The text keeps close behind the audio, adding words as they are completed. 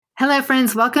Hello,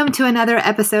 friends. Welcome to another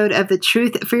episode of the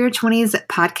Truth for Your 20s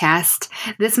podcast.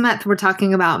 This month, we're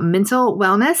talking about mental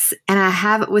wellness, and I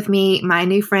have with me my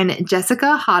new friend,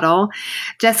 Jessica Hoddle.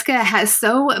 Jessica has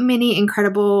so many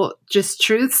incredible just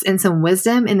truths and some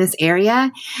wisdom in this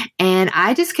area, and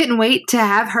I just couldn't wait to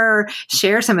have her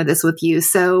share some of this with you.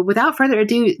 So without further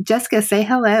ado, Jessica, say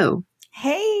hello.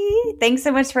 Hey, thanks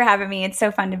so much for having me. It's so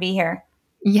fun to be here.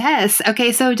 Yes.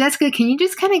 Okay. So Jessica, can you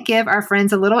just kind of give our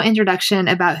friends a little introduction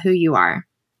about who you are?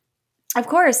 Of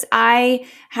course. I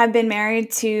have been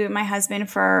married to my husband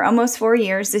for almost 4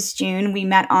 years this June. We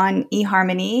met on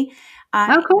eHarmony.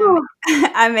 Oh, cool.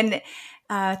 I'm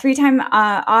a three-time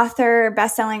author,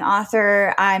 best-selling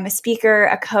author. I'm a speaker,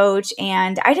 a coach,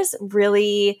 and I just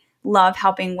really love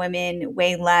helping women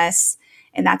weigh less,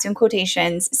 and that's in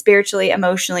quotations, spiritually,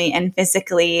 emotionally, and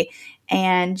physically,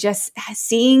 and just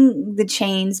seeing the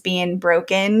chains being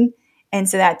broken and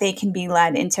so that they can be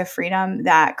led into freedom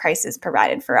that Christ has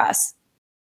provided for us.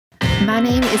 My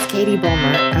name is Katie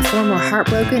Bulmer, a former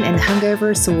heartbroken and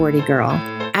hungover sorority girl.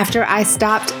 After I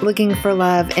stopped looking for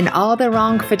love in all the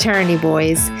wrong fraternity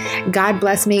boys, God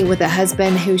blessed me with a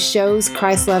husband who shows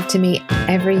Christ's love to me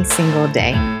every single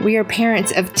day. We are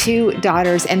parents of 2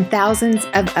 daughters and thousands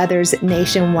of others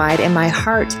nationwide, and my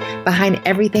heart behind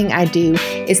everything I do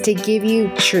is to give you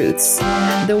truths.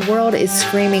 The world is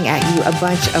screaming at you a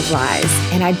bunch of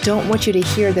lies, and I don't want you to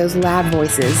hear those loud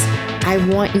voices. I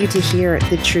want you to hear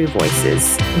the true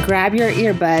voices. Grab your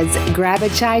earbuds, grab a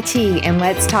chai tea, and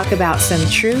let's talk about some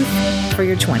truth for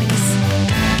your 20s.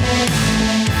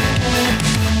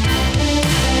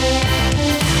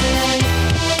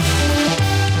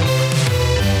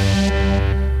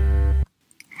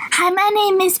 Hi, my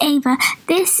name is Ava.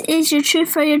 This is your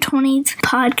Truth for Your 20s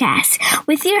podcast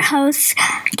with your host,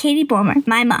 Katie Bulmer,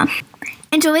 my mom.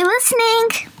 Enjoy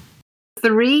listening.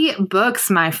 3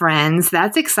 books, my friends.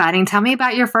 That's exciting. Tell me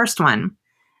about your first one.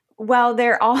 Well,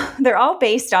 they're all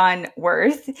based on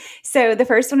worth. So the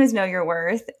first one is Know Your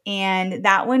Worth, and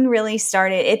that one really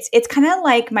started. It's kind of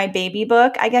like my baby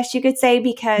book, I guess you could say,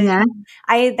 because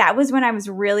that was when I was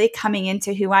really coming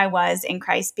into who I was in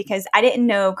Christ, because I didn't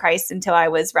know Christ until I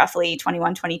was roughly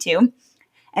 21, 22.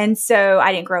 And so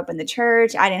I didn't grow up in the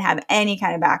church. I didn't have any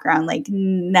kind of background, like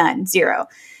none, zero.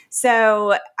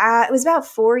 So it was about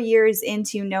 4 years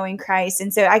into knowing Christ.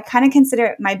 And so I kind of consider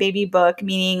it my baby book,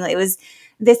 meaning it was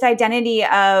this identity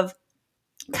of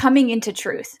coming into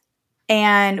truth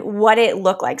and what it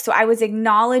looked like. So I was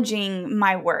acknowledging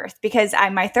my worth, because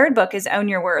my third book is Own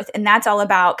Your Worth. And that's all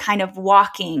about kind of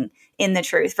walking in the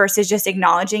truth versus just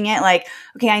acknowledging it. Like,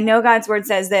 okay, I know God's word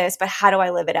says this, but how do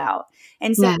I live it out?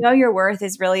 And so Know Your Worth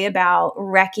is really about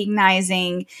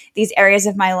recognizing these areas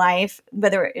of my life,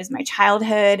 whether it was my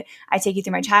childhood. I take you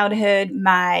through my childhood,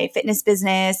 my fitness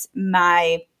business,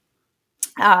 my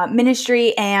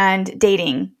ministry, and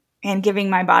dating, and giving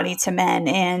my body to men,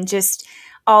 and just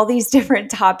all these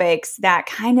different topics that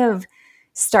kind of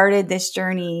started this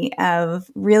journey of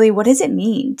really, what does it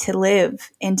mean to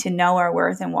live and to know our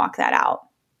worth and walk that out?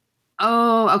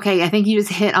 Oh, okay. I think you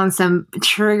just hit on some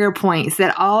trigger points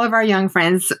that all of our young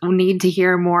friends need to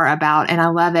hear more about. And I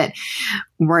love it.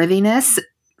 Worthiness,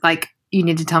 like you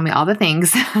need to tell me all the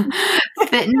things.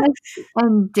 Fitness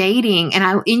and dating.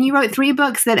 And you wrote 3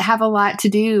 books that have a lot to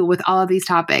do with all of these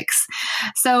topics.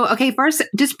 So, okay, first,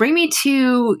 just bring me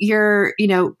to your,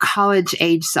 college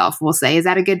age self, we'll say. Is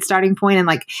that a good starting point, and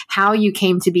like how you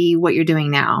came to be what you're doing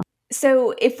now?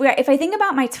 So if I think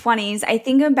about my 20s, I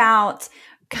think about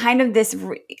kind of this,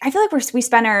 I feel like we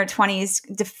spend our 20s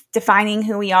defining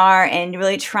who we are and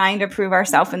really trying to prove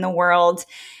ourselves in the world.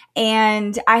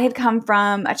 And I had come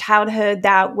from a childhood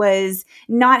that was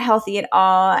not healthy at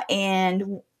all.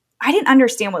 And I didn't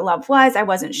understand what love was. I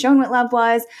wasn't shown what love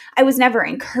was. I was never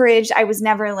encouraged. I was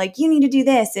never like, you need to do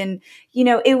this. And,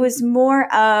 it was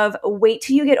more of wait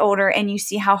till you get older and you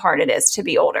see how hard it is to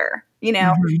be older,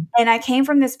 Mm-hmm. And I came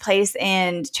from this place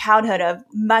in childhood of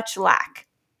much lack.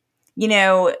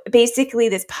 Basically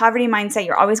this poverty mindset,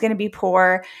 you're always going to be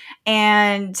poor.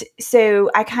 And so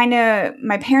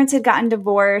my parents had gotten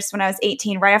divorced when I was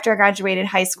 18, right after I graduated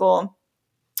high school.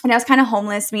 And I was kind of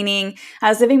homeless, meaning I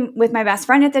was living with my best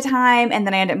friend at the time. And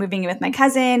then I ended up moving in with my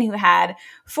cousin who had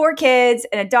 4 kids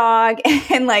and a dog.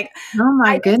 And oh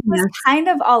my goodness, was kind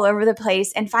of all over the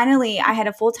place. And finally I had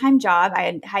a full-time job.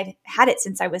 I had it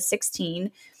since I was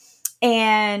 16.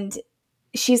 And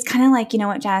she's kind of like, you know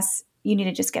what, Jess, you need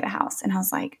to just get a house. And I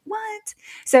was like, what?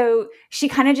 So she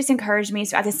kind of just encouraged me.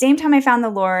 So at the same time I found the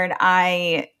Lord,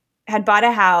 I had bought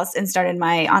a house and started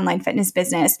my online fitness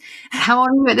business. How old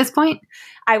are you at this point?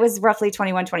 I was roughly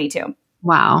 21, 22.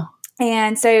 Wow.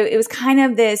 And so it was kind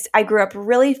of this, I grew up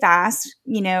really fast,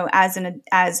 as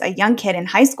a young kid in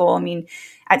high school. I mean,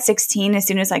 at 16, as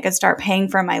soon as I could start paying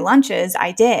for my lunches,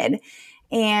 I did.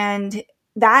 And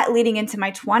that leading into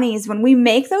my 20s, when we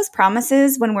make those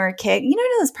promises when we're a kid,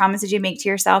 those promises you make to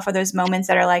yourself are those moments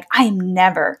that are like, I am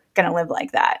never going to live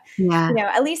like that. Yeah.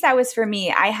 At least that was for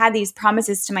me. I had these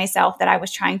promises to myself that I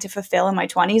was trying to fulfill in my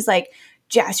 20s, like,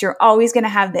 Jess, you're always going to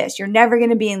have this. You're never going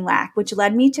to be in lack, which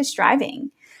led me to striving.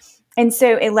 And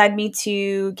so it led me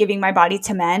to giving my body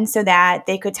to men so that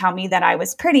they could tell me that I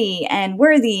was pretty and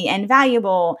worthy and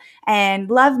valuable and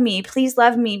love me, please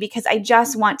love me, because I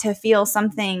just want to feel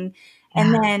something. Yeah.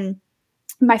 And then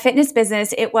my fitness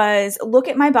business, it was look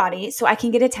at my body so I can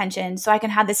get attention, so I can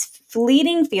have this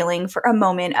fleeting feeling for a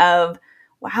moment of,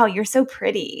 wow, you're so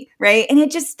pretty, right? And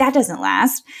that doesn't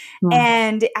last. Yeah.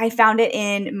 And I found it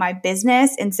in my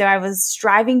business. And so I was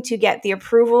striving to get the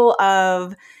approval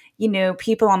of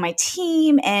people on my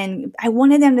team, and I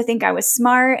wanted them to think I was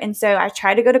smart. And so I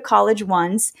tried to go to college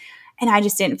once, and I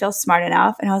just didn't feel smart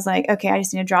enough. And I was like, okay, I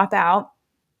just need to drop out.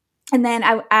 And then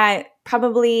I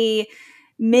probably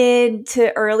mid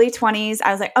to early 20s,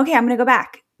 I was like, okay, I'm going to go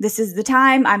back. This is the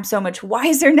time. I'm so much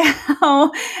wiser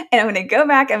now, and I'm going to go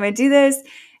back. I'm going to do this.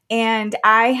 And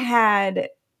I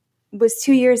was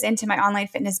 2 years into my online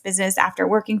fitness business after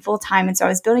working full time. And so I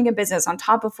was building a business on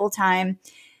top of full time.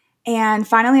 And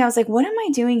finally, I was like, what am I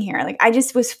doing here? Like, I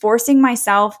just was forcing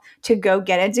myself to go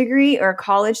get a degree or a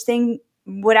college thing,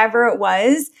 whatever it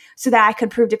was, so that I could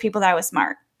prove to people that I was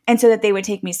smart and so that they would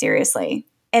take me seriously.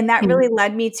 And that really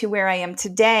led me to where I am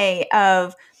today,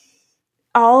 of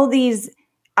all these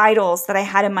idols that I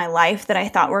had in my life that I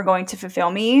thought were going to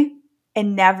fulfill me,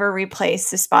 and never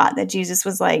replace the spot that Jesus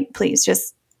was like, please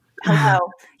just, hello.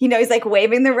 He's like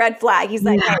waving the red flag. He's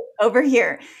like, hey, over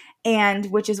here. And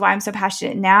which is why I'm so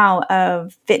passionate now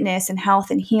of fitness and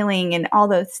health and healing and all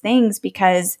those things,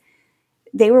 because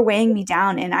they were weighing me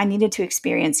down and I needed to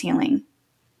experience healing.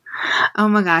 Oh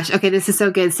my gosh. Okay. This is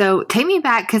so good. So take me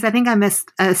back, because I think I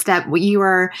missed a step. You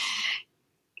were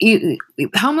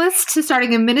homeless to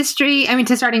starting a ministry. I mean,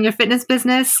 to starting your fitness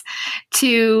business,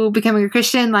 to becoming a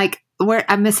Christian. Like, where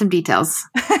I missed some details.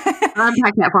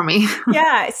 Unpack that for me.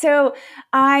 Yeah. So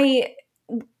my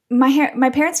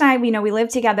parents and I, we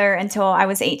lived together until I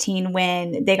was 18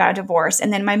 when they got a divorce.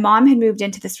 And then my mom had moved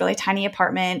into this really tiny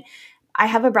apartment. I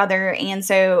have a brother. And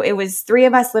so it was 3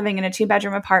 of us living in a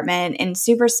 2-bedroom apartment and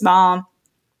super small.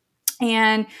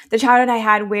 And the childhood I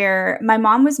had where my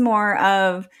mom was more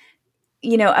of,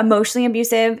 emotionally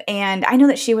abusive. And I know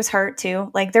that she was hurt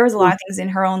too. Like, there was a lot of things in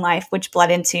her own life which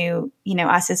bled into,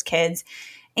 us as kids.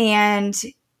 And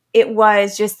it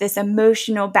was just this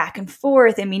emotional back and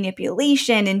forth and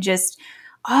manipulation and just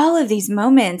all of these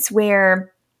moments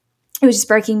where it was just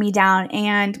breaking me down.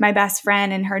 And my best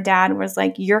friend and her dad was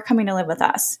like, you're coming to live with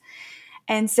us.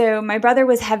 And so my brother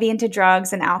was heavy into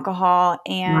drugs and alcohol,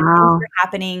 and things were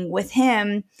happening with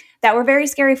him that were very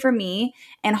scary for me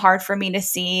and hard for me to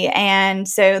see. And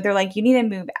so they're like, you need to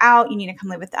move out. You need to come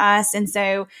live with us. And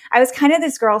so I was kind of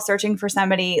this girl searching for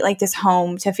somebody, like this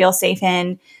home to feel safe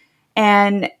in.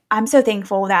 And I'm so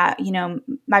thankful that,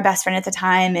 my best friend at the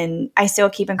time, and I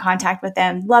still keep in contact with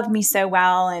them, loved me so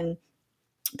well and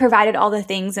provided all the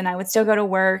things, and I would still go to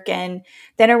work. And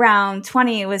then around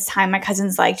 20, it was time my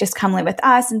cousin's like, just come live with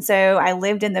us. And so I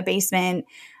lived in the basement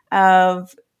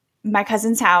of my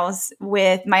cousin's house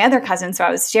with my other cousin. So I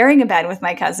was sharing a bed with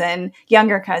my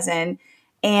younger cousin,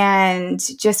 and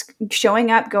just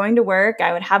showing up, going to work.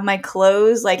 I would have my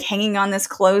clothes like hanging on this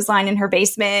clothesline in her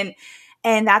basement.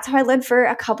 And that's how I lived for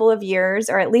a couple of years,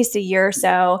 or at least a year or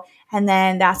so. And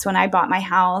then that's when I bought my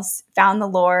house, found the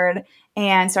Lord,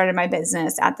 and started my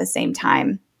business at the same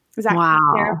time. Is that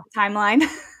clear timeline?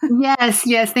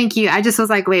 Yes. Thank you. I just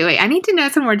was like, wait, I need to know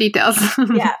some more details.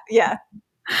 Yeah.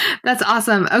 That's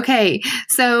awesome. Okay.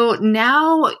 So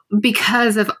now,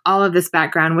 because of all of this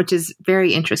background, which is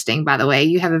very interesting, by the way,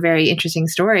 you have a very interesting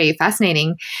story,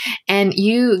 fascinating, and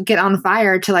you get on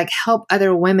fire to like help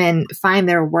other women find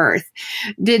their worth.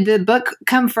 Did the book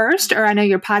come first, or I know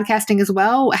you're podcasting as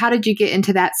well? How did you get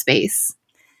into that space?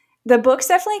 The books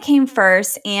definitely came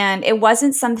first, and it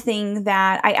wasn't something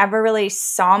that I ever really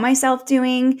saw myself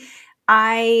doing.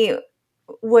 I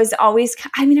was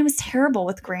terrible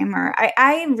with grammar.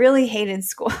 I really hated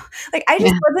school. Like, I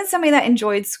just wasn't somebody that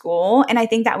enjoyed school. And I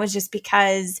think that was just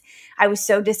because I was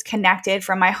so disconnected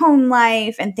from my home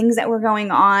life and things that were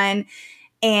going on.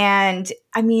 And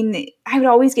I would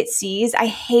always get C's. I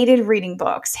hated reading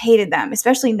books, hated them,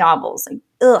 especially novels.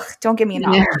 Like, don't give me a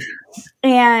novel. Yeah.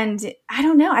 And I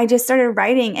don't know. I just started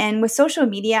writing. And with social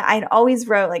media, I'd always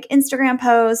wrote like Instagram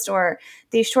posts or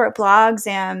these short blogs.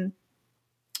 And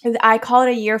I call it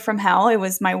a year from hell. It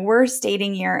was my worst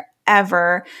dating year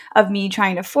ever, of me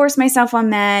trying to force myself on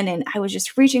men. And I was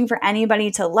just reaching for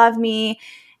anybody to love me.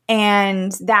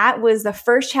 And that was the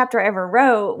first chapter I ever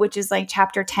wrote, which is like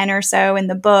chapter 10 or so in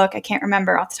the book. I can't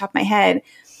remember off the top of my head.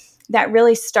 That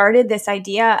really started this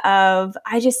idea of,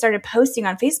 I just started posting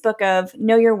on Facebook of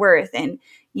know your worth and,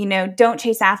 don't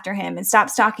chase after him and stop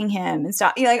stalking him and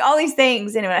stop, like all these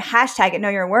things, and a hashtag it know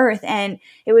your worth. And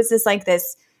it was just like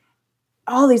this,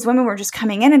 all these women were just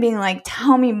coming in and being like,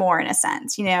 tell me more, in a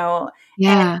sense, Yeah.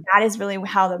 And that is really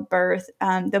how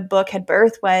the book had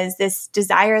birthed, was this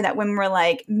desire that women were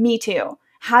like, me too.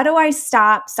 How do I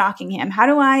stop stalking him? How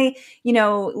do I,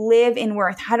 live in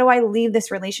worth? How do I leave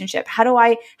this relationship? How do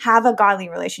I have a godly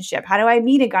relationship? How do I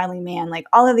meet a godly man? Like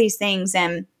all of these things.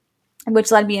 And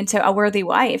which led me into A Worthy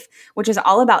Wife, which is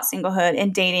all about singlehood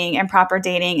and dating and proper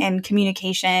dating and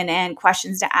communication and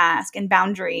questions to ask and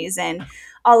boundaries and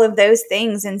all of those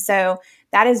things. And so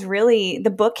that is really, the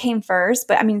book came first,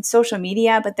 but I mean, social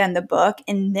media, but then the book.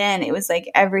 And then it was like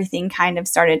everything kind of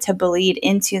started to bleed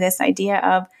into this idea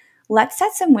of, let's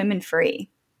set some women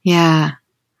free. Yeah.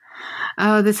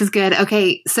 Oh, this is good.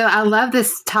 Okay. So I love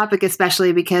this topic,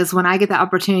 especially because when I get the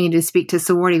opportunity to speak to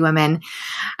sorority women,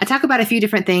 I talk about a few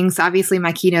different things. Obviously,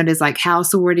 my keynote is like how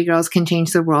sorority girls can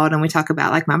change the world. And we talk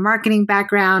about like my marketing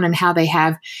background and how they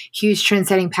have huge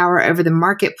trend-setting power over the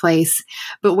marketplace.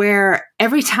 But where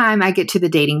every time I get to the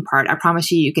dating part, I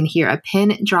promise you can hear a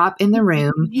pin drop in the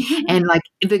room. And like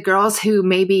the girls who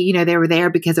maybe, they were there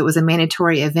because it was a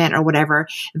mandatory event or whatever,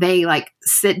 they like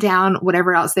sit down,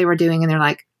 whatever else they were doing, and they're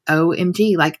like,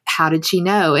 OMG, like, how did she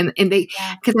know? And they,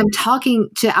 because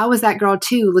I was that girl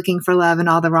too, looking for love in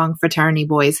all the wrong fraternity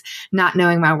boys, not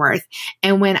knowing my worth.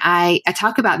 And when I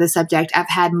talk about this subject, I've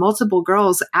had multiple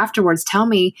girls afterwards tell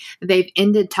me that they've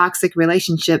ended toxic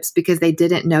relationships because they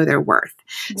didn't know their worth.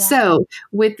 Yeah. So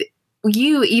with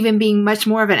you even being much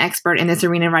more of an expert in this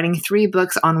arena, writing 3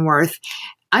 books on worth,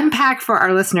 unpack for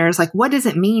our listeners, like, what does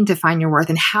it mean to find your worth,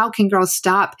 and how can girls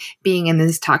stop being in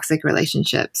these toxic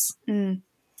relationships?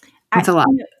 It's a lot.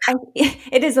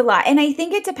 It is a lot. And I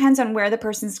think it depends on where the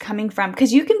person's coming from,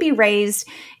 because you can be raised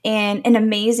in an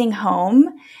amazing home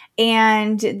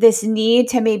and this need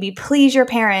to maybe please your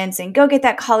parents and go get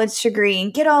that college degree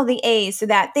and get all the A's so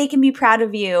that they can be proud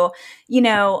of you.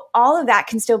 All of that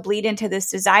can still bleed into this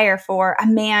desire for a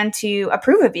man to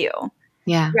approve of you.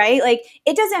 Yeah. Right? Like,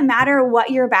 it doesn't matter what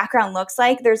your background looks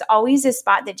like. There's always a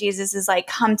spot that Jesus is like,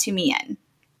 come to me in.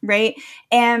 Right.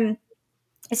 And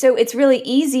so it's really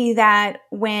easy that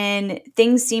when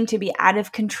things seem to be out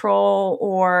of control,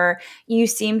 or you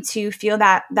seem to feel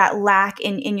that lack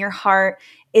in your heart,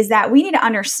 is that we need to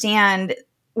understand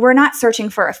we're not searching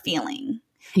for a feeling.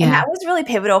 Yeah. And that was really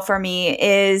pivotal for me,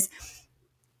 is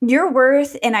your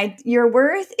worth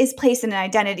is placed in an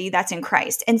identity that's in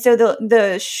Christ. And so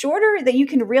the shorter that you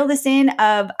can reel this in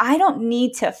of, I don't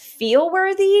need to feel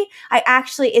worthy.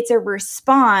 It's a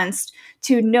response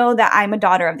to know that I'm a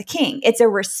daughter of the King. It's a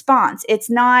response. It's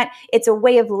a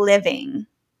way of living.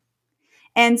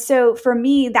 And so for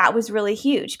me, that was really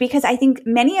huge, because I think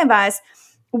many of us,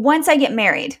 once I get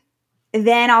married,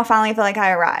 then I'll finally feel like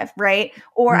I arrive, right?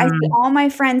 Or I see all my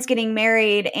friends getting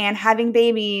married and having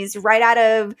babies right out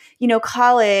of,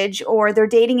 college, or they're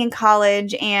dating in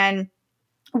college, and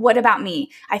what about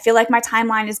me? I feel like my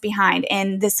timeline is behind.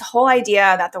 And this whole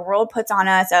idea that the world puts on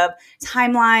us of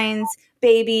timelines,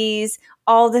 babies,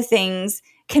 all the things,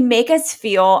 can make us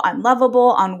feel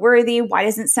unlovable, unworthy. Why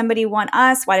doesn't somebody want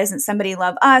us? Why doesn't somebody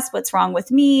love us? What's wrong with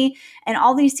me? And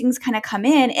all these things kind of come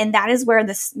in. And that is where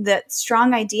the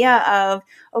strong idea of,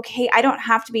 okay, I don't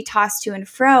have to be tossed to and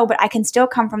fro, but I can still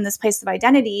come from this place of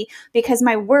identity, because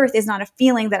my worth is not a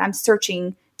feeling that I'm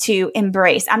searching to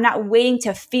embrace. I'm not waiting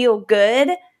to feel good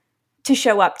to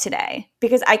show up today,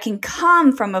 because I can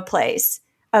come from a place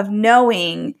of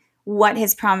knowing what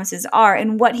his promises are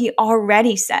and what he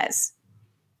already says.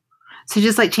 So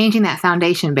just like changing that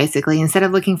foundation, basically, instead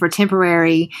of looking for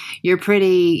temporary, you're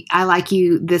pretty, I like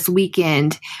you this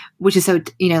weekend, which is so,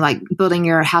 like building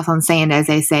your house on sand, as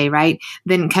they say, right?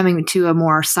 Then coming to a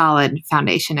more solid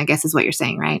foundation, I guess is what you're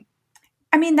saying, right?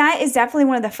 I mean, that is definitely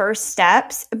one of the first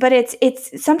steps, but it's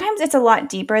sometimes it's a lot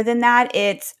deeper than that.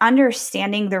 It's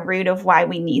understanding the root of why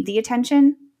we need the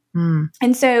attention.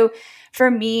 And so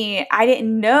for me, I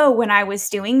didn't know when I was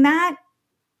doing that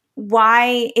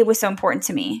why it was so important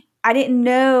to me. I didn't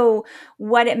know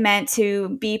what it meant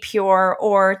to be pure,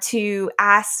 or to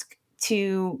ask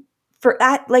to for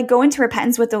that, like go into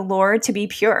repentance with the Lord to be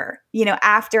pure,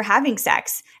 after having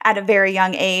sex at a very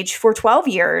young age for 12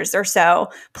 years or so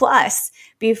plus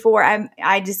before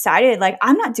I decided like,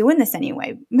 I'm not doing this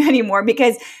anymore,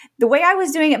 because the way I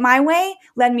was doing it my way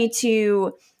led me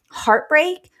to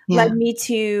heartbreak, led me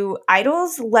to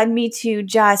idols, led me to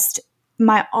just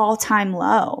my all-time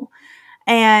low.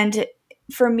 And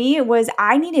for me, it was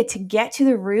I needed to get to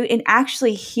the root and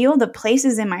actually heal the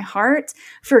places in my heart,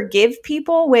 forgive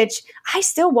people, which I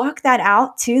still walk that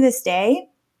out to this day.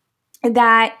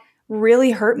 That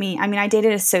really hurt me. I mean, I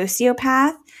dated a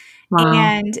sociopath,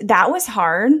 and that was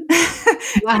hard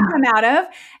to come out of.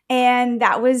 And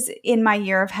that was in my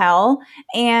year of hell.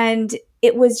 And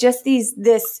it was just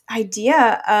this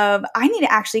idea of I need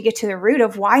to actually get to the root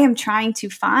of why I'm trying to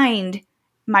find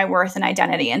my worth and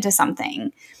identity into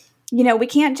something. We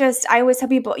can't just, I always tell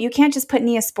people, you can't just put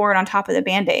Neosporin on top of the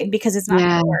Band-Aid because it's not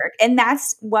going to work. And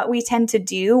that's what we tend to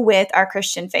do with our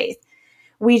Christian faith.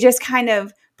 We just kind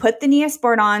of put the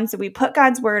Neosporin on. So we put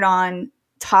God's word on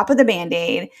top of the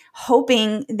Band-Aid,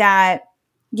 hoping that,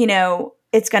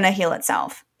 it's going to heal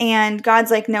itself. And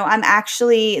God's like, no, I'm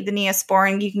actually the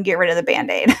Neosporin. You can get rid of the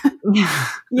Band-Aid,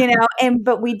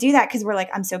 but we do that because we're like,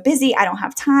 I'm so busy. I don't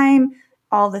have time,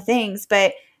 all the things.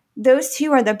 But those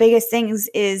two are the biggest things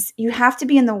is you have to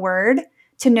be in the word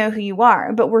to know who you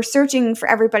are, but we're searching for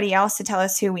everybody else to tell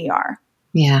us who we are.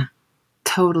 Yeah,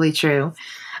 totally true.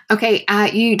 Okay.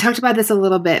 You talked about this a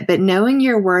little bit, but knowing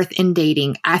your worth in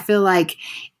dating, I feel like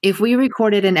if we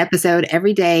recorded an episode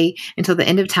every day until the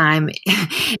end of time,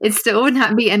 it still would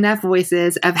not be enough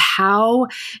voices of how,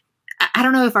 I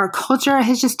don't know if our culture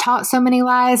has just taught so many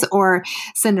lies or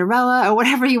Cinderella or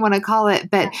whatever you want to call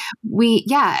it. But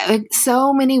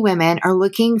so many women are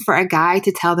looking for a guy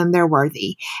to tell them they're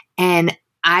worthy. And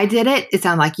I did it. It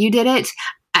sounded like you did it.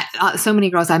 So many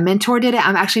girls I mentored did it.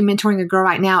 I'm actually mentoring a girl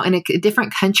right now in a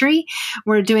different country.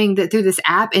 We're doing that through this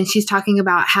app, and she's talking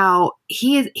about how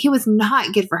he was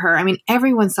not good for her. I mean,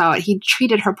 everyone saw it. He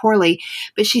treated her poorly,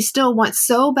 but she still wants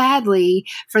so badly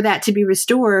for that to be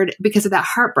restored because of that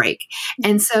heartbreak.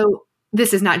 And so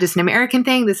this is not just an American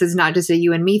thing. This is not just a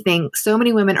you and me thing. So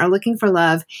many women are looking for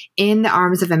love in the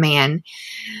arms of a man.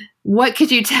 What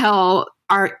could you tell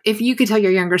if you could tell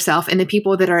your younger self and the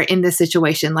people that are in this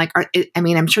situation,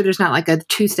 I'm sure there's not like a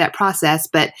 2-step process,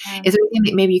 but is there anything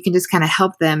that maybe you can just kind of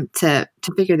help them to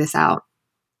figure this out?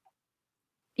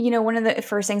 One of the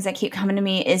first things that keep coming to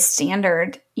me is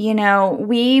standard.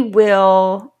 We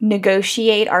will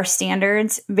negotiate our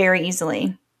standards very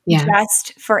easily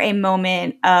just for a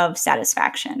moment of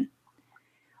satisfaction,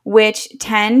 which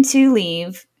tend to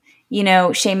leave,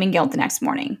 shame and guilt the next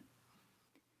morning.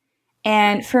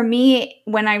 And for me,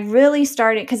 when I really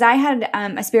started, because I had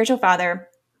a spiritual father,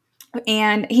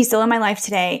 and he's still in my life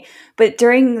today, but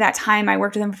during that time, I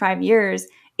worked with him for 5 years.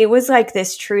 It was like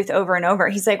this truth over and over.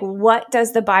 He's like, what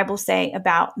does the Bible say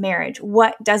about marriage?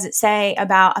 What does it say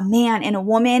about a man and a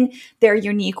woman, their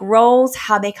unique roles,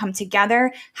 how they come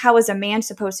together? How is a man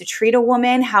supposed to treat a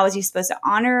woman? How is he supposed to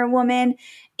honor a woman?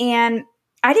 And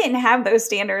I didn't have those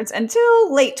standards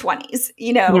until late 20s,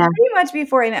 pretty much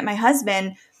before I met my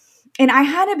husband. And I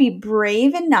had to be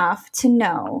brave enough to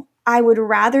know I would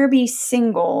rather be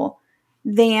single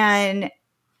than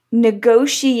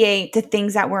negotiate the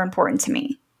things that were important to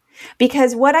me.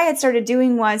 Because what I had started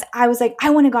doing was I was like, I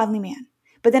want a godly man.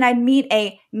 But then I'd meet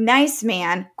a nice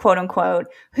man, quote unquote,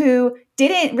 who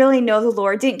didn't really know the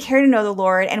Lord, didn't care to know the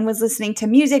Lord, and was listening to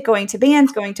music, going to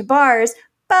bands, going to bars,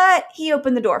 but he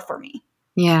opened the door for me.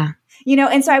 Yeah.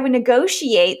 And so I would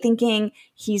negotiate thinking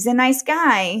he's a nice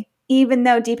guy, even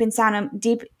though deep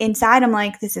inside I'm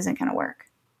like, this isn't going to work.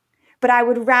 But I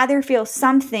would rather feel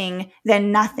something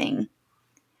than nothing.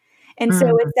 And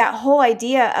so it's that whole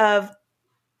idea of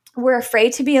we're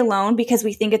afraid to be alone because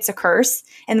we think it's a curse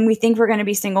and we think we're going to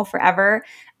be single forever,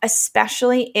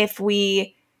 especially if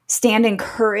we stand in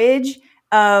courage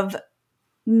of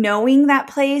knowing that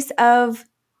place of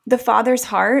the Father's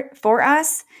heart for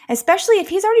us, especially if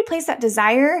he's already placed that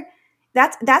desire.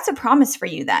 That's a promise for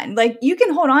you then. Like you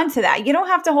can hold on to that. You don't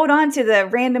have to hold on to the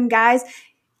random guys.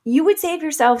 You would save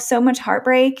yourself so much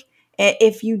heartbreak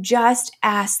if you just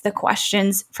ask the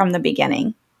questions from the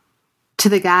beginning. To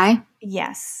the guy?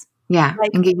 Yes. Yeah.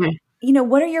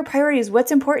 What are your priorities?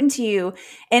 What's important to you?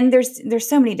 And there's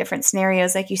so many different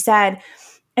scenarios, like you said.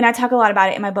 And I talk a lot about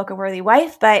it in my book, A Worthy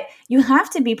Wife, but you have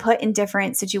to be put in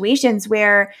different situations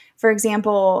where, for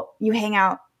example, you hang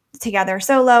out together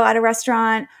solo at a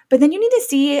restaurant, but then you need to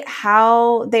see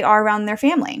how they are around their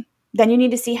family. Then you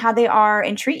need to see how they are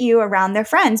and treat you around their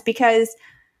friends, because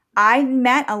I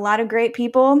met a lot of great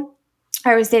people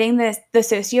I was dating the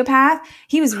sociopath.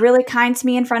 He was really kind to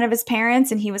me in front of his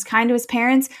parents, and he was kind to his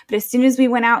parents. But as soon as we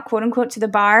went out, quote unquote, to the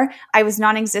bar, I was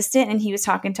non-existent, and he was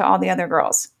talking to all the other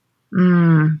girls.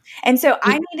 And so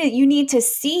you need to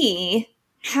see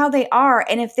how they are,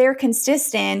 and if they're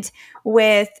consistent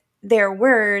with their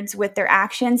words, with their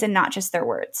actions, and not just their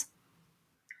words.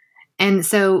 And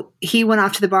so he went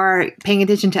off to the bar paying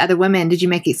attention to other women. Did you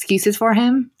make excuses for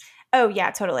him? Oh,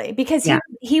 yeah, totally. Because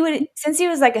he would, since he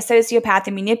was like a sociopath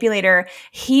and manipulator,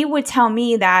 he would tell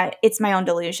me that it's my own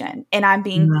delusion and I'm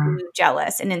being too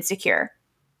jealous and insecure.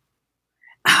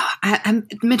 Oh, I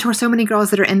mentor so many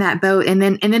girls that are in that boat, and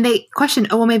then they question,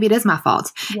 oh, well, maybe it is my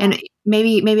fault, and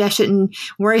maybe I shouldn't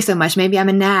worry so much. Maybe I'm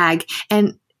a nag.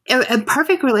 And a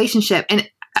perfect relationship, and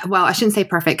well, I shouldn't say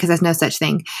perfect because there's no such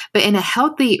thing, but in a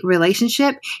healthy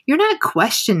relationship, you're not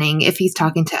questioning if he's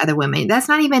talking to other women. That's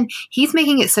not even, he's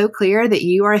making it so clear that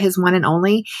you are his one and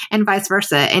only, and vice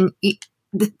versa. And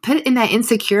put it in that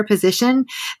insecure position.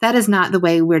 That is not the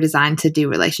way we're designed to do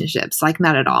relationships. Like,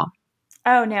 not at all.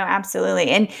 Oh, no,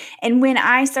 absolutely. And when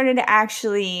I started to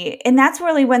actually, and that's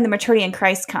really when the maturity in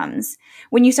Christ comes,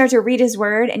 when you start to read his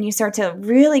word and you start to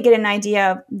really get an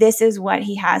idea of this is what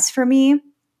he has for me.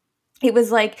 It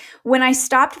was like when I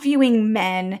stopped viewing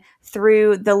men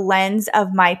through the lens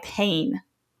of my pain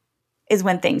is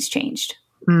when things changed.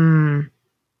 I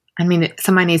mean,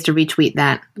 somebody needs to retweet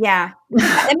that. Yeah.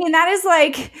 I mean,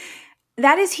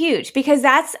 that is huge, because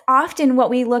that's often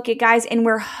what we look at guys and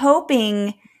we're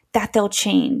hoping that they'll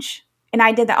change. And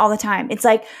I did that all the time. It's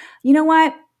like, you know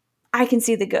what? I can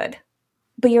see the good,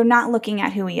 but you're not looking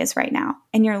at who he is right now.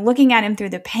 And you're looking at him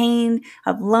through the pain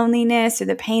of loneliness or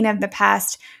the pain of the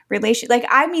past relationship. Like,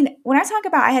 I mean, when I talk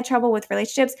about I had trouble with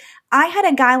relationships, I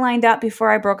had a guy lined up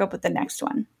before I broke up with the next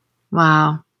one.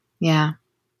 Wow. Yeah.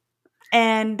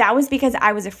 And that was because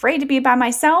I was afraid to be by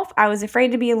myself. I was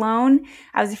afraid to be alone.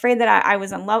 I was afraid that I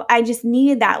was in love. I just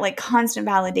needed that like constant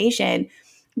validation.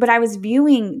 But I was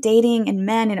viewing dating and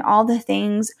men and all the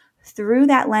things through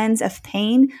that lens of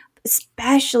pain,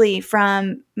 especially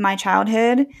from my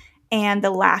childhood and the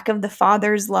lack of the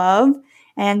Father's love.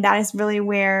 And that is really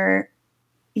where,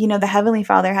 you know, the Heavenly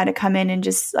Father had to come in and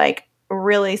just like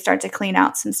really start to clean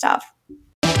out some stuff.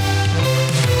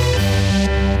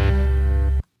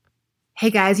 Hey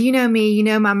guys, you know me, you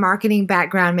know my marketing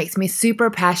background makes me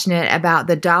super passionate about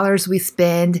the dollars we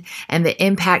spend and the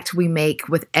impact we make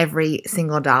with every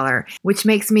single dollar, which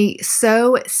makes me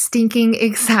so stinking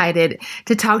excited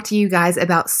to talk to you guys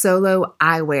about Solo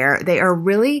Eyewear. They are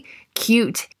really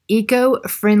cute,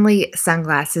 eco-friendly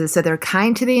sunglasses. So they're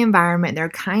kind to the environment, they're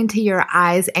kind to your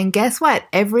eyes. And guess what?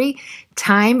 Every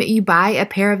time you buy a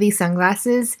pair of these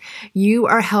sunglasses, you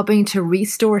are helping to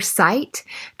restore sight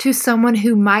to someone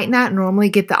who might not normally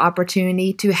get the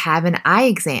opportunity to have an eye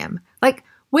exam. Like,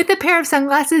 with a pair of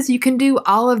sunglasses, you can do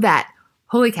all of that.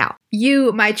 Holy cow.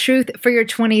 You, my Truth for Your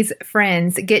 20s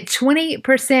friends, get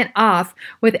 20% off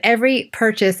with every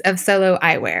purchase of Solo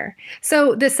Eyewear.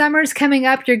 So the summer's coming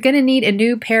up, you're going to need a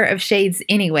new pair of shades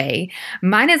anyway.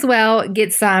 Might as well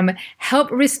get some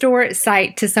help restore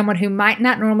sight to someone who might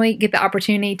not normally get the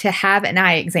opportunity to have an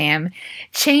eye exam.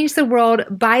 Change the world,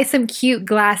 buy some cute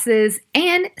glasses,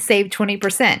 and save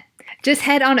 20%. Just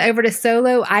head on over to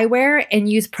Solo Eyewear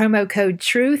and use promo code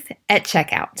TRUTH at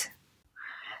checkout.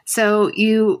 So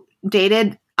you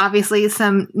dated, obviously,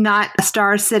 some not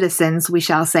star citizens, we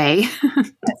shall say.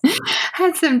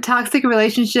 Had some toxic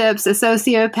relationships, a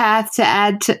sociopath to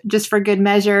add to, just for good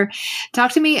measure.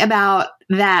 Talk to me about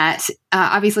that.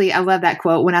 Obviously, I love that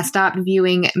quote. When I stopped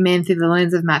viewing men through the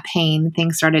lens of my pain,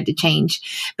 things started to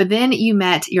change. But then you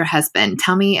met your husband.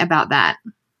 Tell me about that.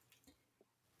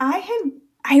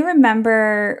 I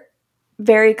remember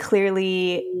very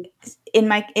clearly in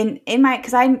my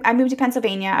because I moved to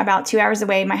Pennsylvania about 2 hours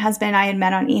away. My husband and I had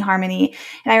met on eHarmony,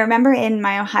 and I remember in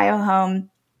my Ohio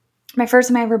home, my first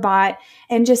time I ever bought,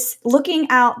 and just looking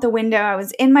out the window, I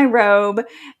was in my robe,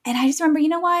 and I just remember, you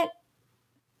know what,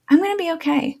 I'm gonna be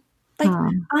okay. Like,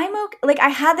 I'm okay. Like, I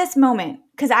had this moment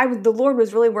because the Lord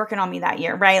was really working on me that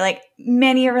year, right? Like,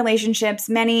 many relationships,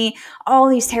 all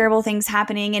these terrible things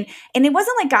happening. And it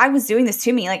wasn't like God was doing this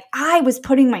to me. Like, I was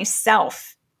putting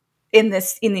myself in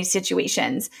these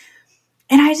situations.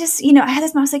 And I just, I had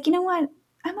this moment. I was like, you know what?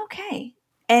 I'm okay.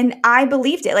 And I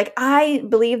believed it. Like, I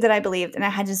believed that I believed. And I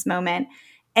had this moment.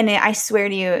 And I swear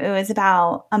to you, it was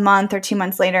about a month or 2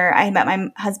 months later, I met my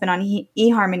husband on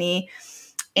eHarmony.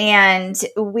 And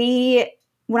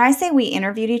when I say we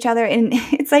interviewed each other, and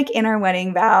it's like in our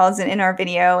wedding vows and in our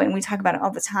video, and we talk about it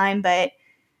all the time, but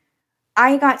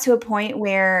I got to a point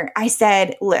where I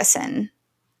said, listen,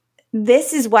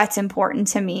 this is what's important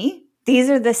to me. These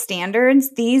are the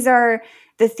standards. These are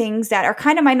the things that are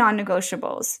kind of my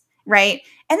non-negotiables, right?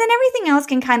 And then everything else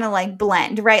can kind of like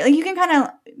blend, right? Like you can kind of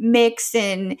mix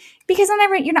in, because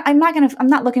I'm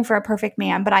not looking for a perfect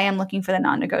man, but I am looking for the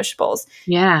non-negotiables.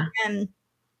 Yeah. And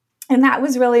that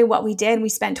was really what we did. We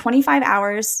spent 25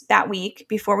 hours that week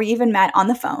before we even met on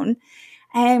the phone.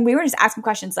 And we were just asking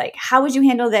questions like, how would you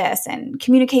handle this? And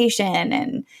communication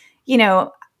and,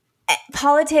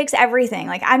 politics, everything.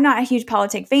 Like, I'm not a huge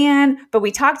politic fan, but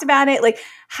we talked about it. Like,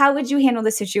 how would you handle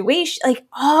the situation? Like,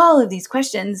 all of these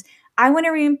questions. I want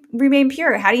to remain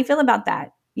pure. How do you feel about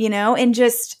that? And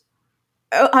just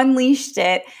unleashed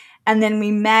it. And then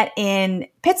we met in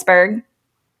Pittsburgh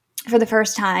for the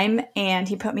first time, and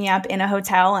he put me up in a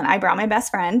hotel, and I brought my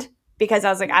best friend because I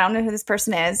was like, I don't know who this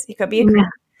person is. He could be a creep.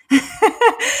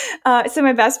 So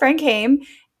my best friend came,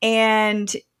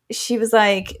 and she was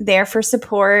like there for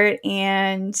support,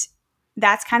 and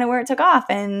that's kind of where it took off.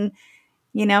 And,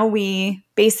 we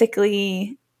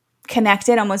basically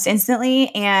connected almost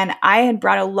instantly, and I had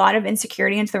brought a lot of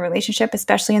insecurity into the relationship,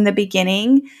 especially in the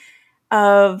beginning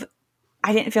of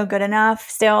I didn't feel good enough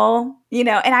still, and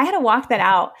I had to walk that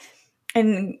out.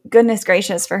 And goodness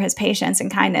gracious for his patience and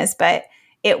kindness. But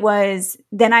it was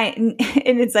then and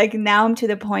it's like now I'm to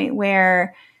the point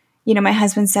where, my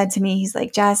husband said to me, he's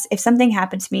like, Jess, if something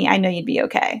happened to me, I know you'd be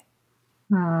okay.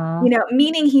 Aww.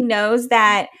 Meaning he knows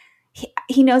that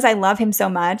he knows I love him so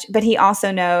much, but he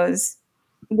also knows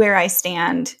where I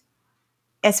stand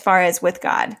as far as with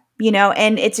God,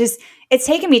 and it's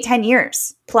taken me 10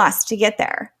 years plus to get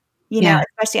there,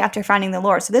 especially after finding the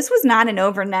Lord. So this was not an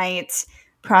overnight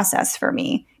process for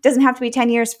me. It doesn't have to be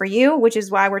 10 years for you, which is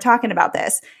why we're talking about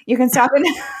this. You can stop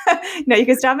it. No, you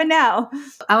can stop it now.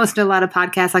 I listen to a lot of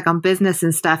podcasts like on business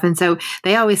and stuff. And so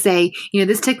they always say,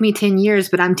 this took me 10 years,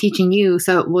 but I'm teaching you.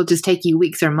 So it will just take you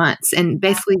weeks or months. And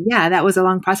basically, that was a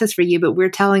long process for you. But we're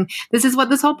telling, this is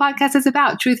what this whole podcast is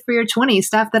about. Truth for your 20s,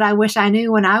 stuff that I wish I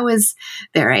knew when I was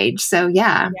their age. So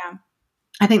yeah.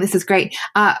 I think this is great.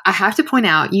 I have to point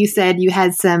out, you said you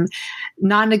had some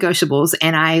non-negotiables,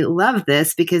 and I love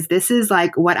this because this is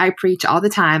like what I preach all the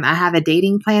time. I have a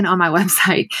dating plan on my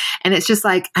website, and it's just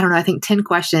like, I don't know, I think 10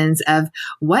 questions of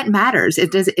what matters.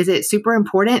 Is it super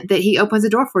important that he opens the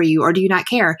door for you, or do you not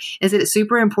care? Is it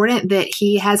super important that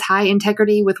he has high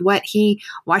integrity with what he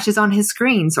watches on his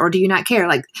screens, or do you not care?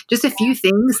 Like just a few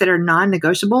things that are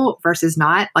non-negotiable versus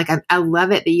not. Like I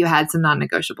love it that you had some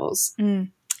non-negotiables.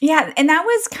 Yeah. And that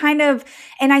was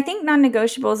and I think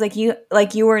non-negotiables,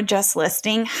 like you were just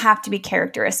listing, have to be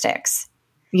characteristics.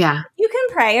 Yeah. You can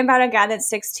pray about a guy that's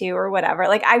 6'2" or whatever.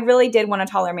 Like I really did want a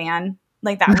taller man.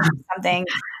 Like that was something.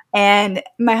 And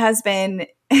my husband,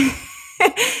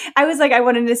 I was like, I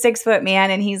wanted a 6 foot man,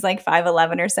 and he's like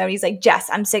 5'11" or so. He's like, Jess,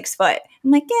 I'm 6 foot.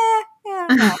 I'm like,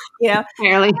 yeah,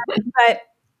 Barely. But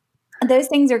those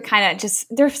things are kind of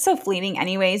they're so fleeting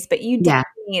anyways, but you definitely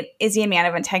need, is he a man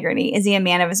of integrity? Is he a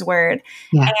man of his word?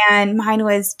 Yeah. And mine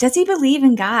was, does he believe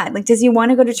in God? Like, does he want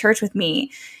to go to church with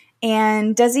me?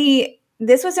 And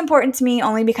this was important to me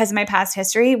only because of my past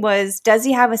history, does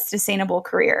he have a sustainable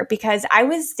career? Because I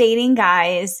was dating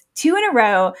guys 2 in a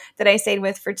row that I stayed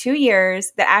with for 2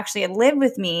 years that actually had lived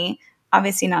with me,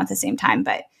 obviously not at the same time,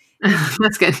 but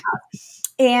that's good.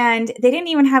 And they didn't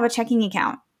even have a checking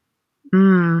account.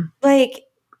 Like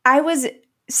I was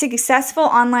successful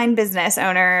online business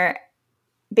owner,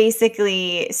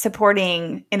 basically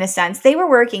supporting in a sense. They were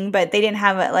working, but they didn't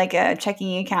have a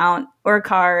checking account or a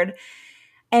card.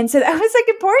 And so that was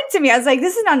important to me. I was like,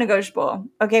 this is not negotiable.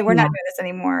 Okay, we're not doing this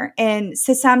anymore. And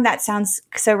to some that sounds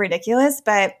so ridiculous,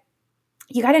 but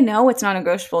you got to know what's not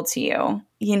negotiable to you,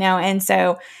 And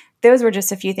so those were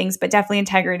just a few things, but definitely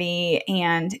integrity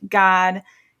and God,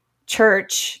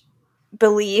 church,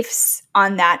 beliefs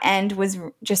on that end was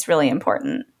just really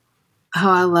important. Oh,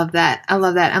 I love that.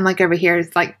 I'm like over here,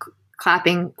 it's like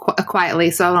clapping quietly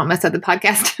so I don't mess up the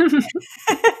podcast.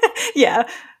 Yeah.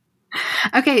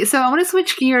 Okay. So I want to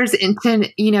switch gears into,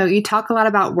 you talk a lot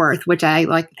about worth, which I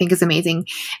think is amazing.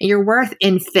 And your worth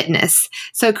in fitness.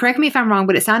 So correct me if I'm wrong,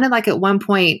 but it sounded like at one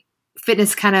point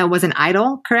fitness kind of was an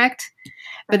idol, correct?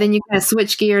 But then you kind of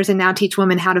switch gears and now teach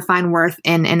women how to find worth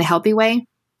in a healthy way.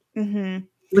 Mm-hmm.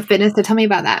 With fitness. So tell me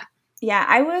about that.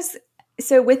 Yeah,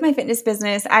 so with my fitness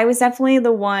business, I was definitely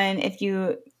the one, if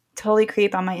you totally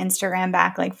creep on my Instagram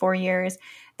back 4 years,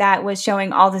 that was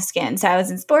showing all the skin. So I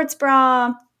was in sports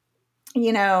bra,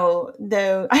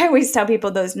 I always tell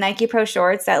people those Nike Pro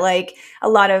shorts that a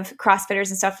lot of CrossFitters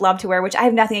and stuff love to wear, which I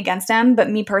have nothing against them. But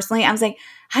me personally, I was like,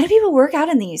 how do people work out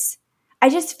in these? I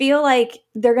just feel like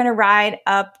they're going to ride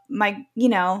up my,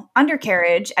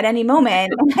 undercarriage at any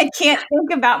moment. And I can't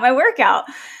think about my workout.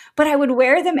 But I would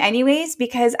wear them anyways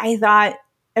because I thought,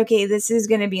 okay, this is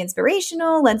going to be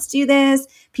inspirational. Let's do this.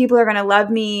 People are going to love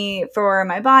me for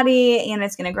my body and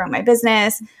it's going to grow my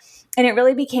business. And it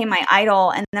really became my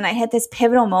idol. And then I hit this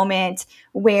pivotal moment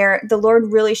where the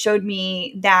Lord really showed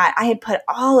me that I had put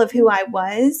all of who I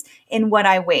was in what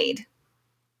I weighed.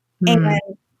 And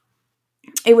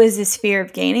it was this fear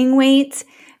of gaining weight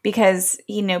because,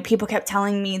 people kept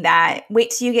telling me that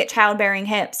wait till you get childbearing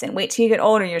hips and wait till you get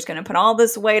older, you're just going to put all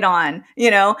this weight on,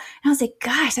 And I was like,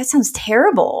 gosh, that sounds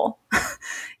terrible.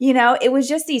 It was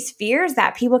just these fears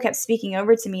that people kept speaking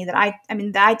over to me that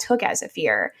I took as a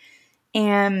fear.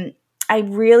 And I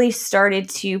really started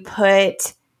to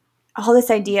put all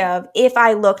this idea of if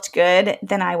I looked good,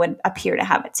 then I would appear to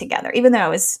have it together, even though I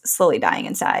was slowly dying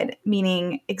inside,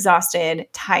 meaning exhausted,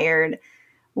 tired,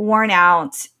 worn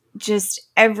out, just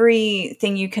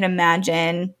everything you can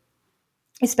imagine,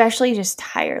 especially just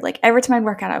tired. Like every time I'd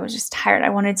work out, I was just tired. I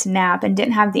wanted to nap and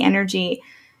didn't have the energy,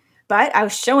 but I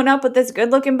was showing up with this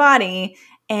good looking body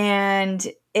and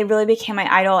it really became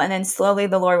my idol. And then slowly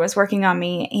the Lord was working on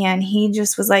me and he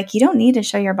just was like, you don't need to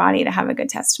show your body to have a good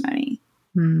testimony.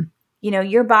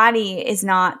 Your body is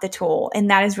not the tool. And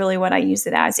that is really what I used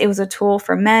it as. It was a tool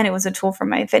for men. It was a tool for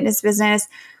my fitness business.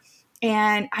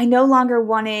 And I no longer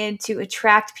wanted to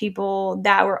attract people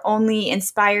that were only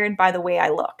inspired by the way I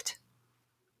looked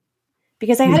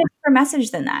because I had a deeper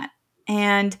message than that.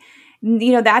 And,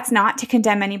 that's not to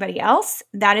condemn anybody else.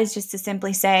 That is just to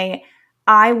simply say,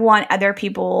 I want other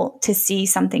people to see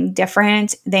something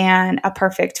different than a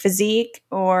perfect physique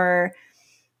or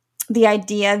the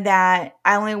idea that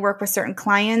I only work with certain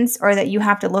clients or that you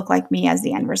have to look like me as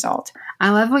the end result.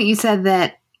 I love what you said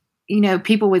that,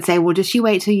 people would say, well, just you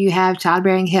wait till you have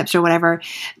childbearing hips or whatever.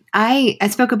 I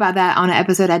spoke about that on an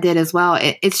episode I did as well.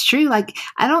 It's true. Like,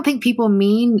 I don't think people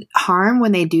mean harm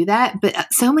when they do that, but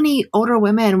so many older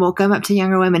women will come up to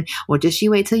younger women. Well, just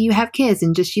you wait till you have kids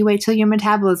and just you wait till your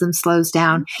metabolism slows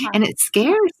down. And it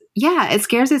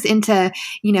scares us into,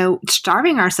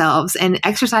 starving ourselves and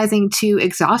exercising to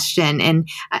exhaustion. And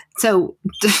so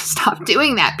just stop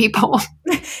doing that, people.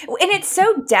 And it's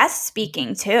so death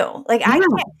speaking too. Like I can't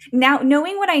now,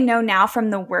 knowing what I know now from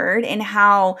the word and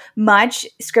how much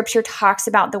scripture talks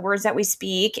about the words that we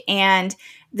speak and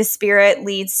the spirit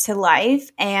leads to life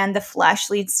and the flesh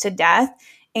leads to death.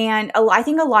 And I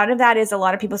think a lot of that is a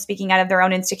lot of people speaking out of their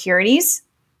own insecurities,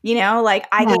 like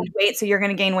I gained weight, so you're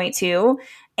going to gain weight too.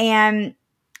 And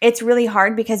it's really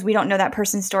hard because we don't know that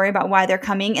person's story about why they're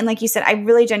coming. And like you said, I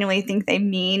really genuinely think they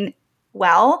mean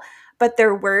well, but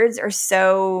their words are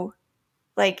so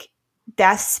like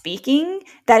death speaking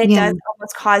that it does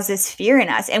almost cause this fear in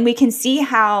us. And we can see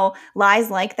how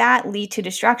lies like that lead to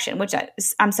destruction, which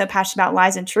I'm so passionate about.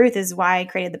 Lies and truth is why I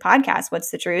created the podcast,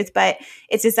 What's the Truth? But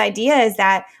it's this idea is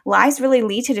that lies really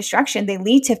lead to destruction. They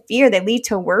lead to fear. They lead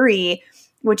to worry,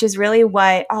 which is really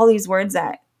what all these words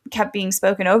that kept being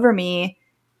spoken over me,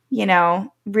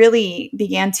 really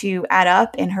began to add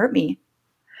up and hurt me.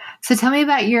 So tell me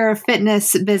about your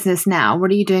fitness business now.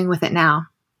 What are you doing with it now?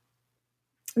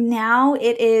 Now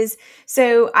it is,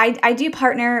 so I do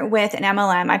partner with an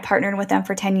MLM. I partnered with them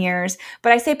for 10 years,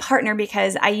 but I say partner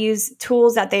because I use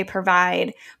tools that they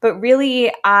provide, but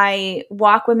really I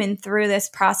walk women through this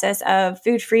process of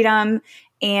food freedom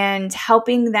and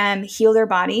helping them heal their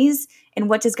bodies. And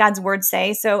what does God's word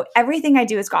say? So everything I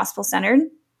do is gospel centered,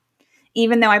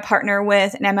 even though I partner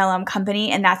with an MLM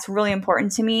company, and that's really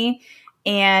important to me.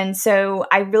 And so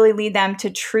I really lead them to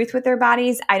truth with their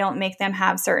bodies. I don't make them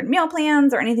have certain meal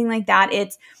plans or anything like that.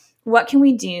 It's what can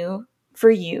we do for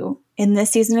you in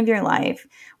this season of your life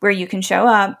where you can show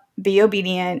up, be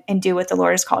obedient, and do what the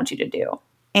Lord has called you to do.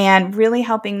 And really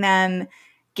helping them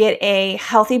get a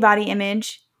healthy body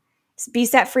image, be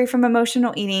set free from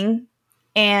emotional eating,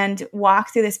 and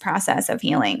walk through this process of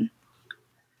healing.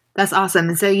 That's awesome.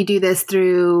 And so you do this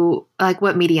through like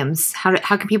what mediums? How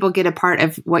can people get a part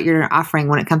of what you're offering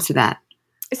when it comes to that?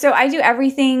 So I do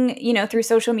everything, through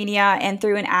social media and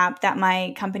through an app that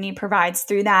my company provides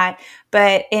through that.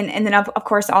 But, and then of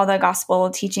course, all the gospel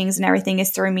teachings and everything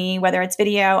is through me, whether it's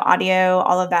video, audio,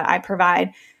 all of that I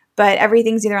provide. But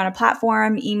everything's either on a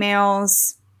platform,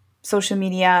 emails, social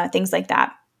media, things like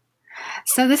that.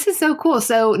 So this is so cool.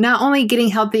 So not only getting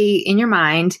healthy in your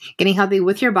mind, getting healthy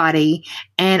with your body,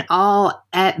 and all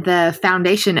at the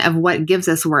foundation of what gives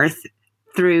us worth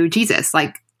through Jesus,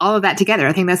 like all of that together.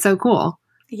 I think that's so cool.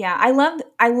 Yeah,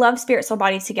 I love spirit, soul,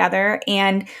 body together.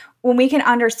 And when we can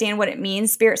understand what it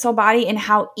means, spirit, soul, body, and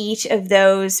how each of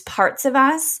those parts of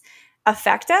us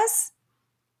affect us,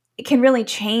 can really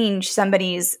change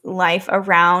somebody's life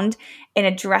around and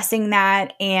addressing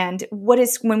that. And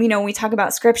when we talk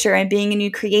about scripture and being a new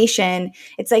creation,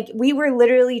 it's like we were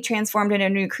literally transformed into a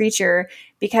new creature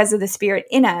because of the Spirit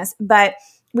in us. But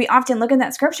we often look at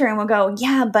that scripture and we'll go,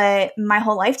 yeah, but my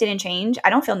whole life didn't change. I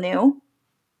don't feel new,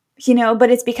 but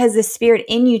it's because the Spirit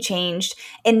in you changed.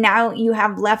 And now you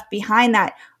have left behind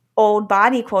that old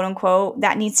body, quote unquote,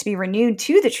 that needs to be renewed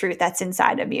to the truth that's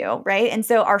inside of you, right? And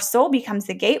so our soul becomes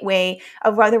the gateway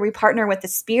of whether we partner with the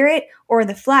Spirit or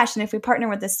the flesh. And if we partner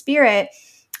with the Spirit,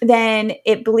 then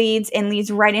it bleeds and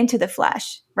leads right into the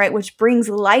flesh, right? Which brings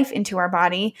life into our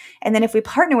body. And then if we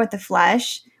partner with the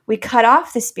flesh, we cut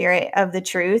off the Spirit of the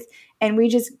truth, and we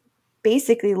just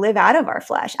basically live out of our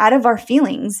flesh, out of our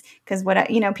feelings. Because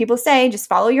people say, just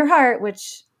follow your heart,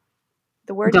 which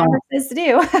the word never says to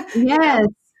do. Yes.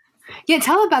 Yeah,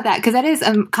 tell about that, because that is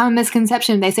a common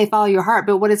misconception. They say follow your heart,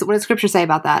 but what does Scripture say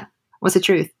about that? What's the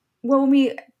truth? Well,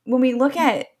 when we look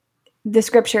at the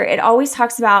Scripture, it always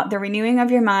talks about the renewing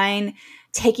of your mind,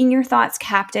 taking your thoughts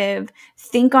captive,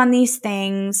 think on these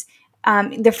things,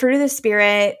 the fruit of the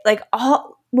Spirit. Like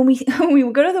when we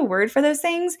go to the Word for those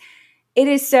things, it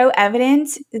is so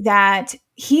evident that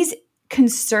He's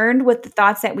concerned with the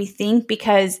thoughts that we think,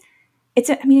 because it's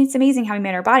amazing how He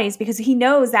made our bodies, because He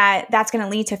knows that that's going to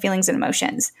lead to feelings and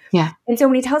emotions. Yeah. And so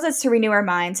when He tells us to renew our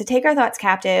minds, to take our thoughts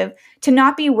captive, to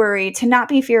not be worried, to not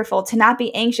be fearful, to not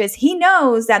be anxious, He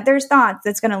knows that there's thoughts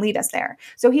that's going to lead us there.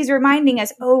 So He's reminding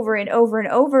us over and over and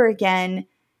over again,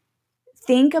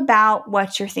 think about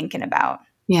what you're thinking about.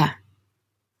 Yeah.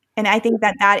 And I think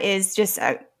that is just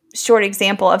a short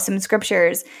example of some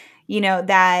scriptures,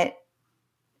 that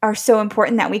are so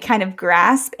important that we kind of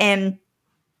grasp. And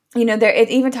it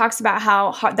even talks about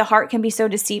how the heart can be so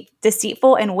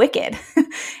deceitful and wicked.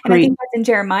 And I think that's in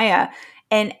Jeremiah.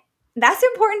 And that's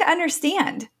important to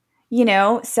understand,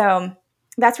 so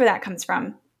that's where that comes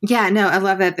from. Yeah, no, I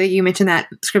love that you mentioned that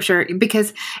scripture,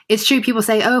 because it's true. People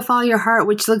say, oh, follow your heart,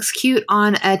 which looks cute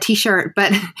on a t-shirt.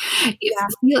 But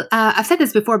I've said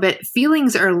this before, but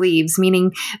feelings are leaves,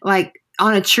 meaning like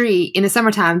on a tree in the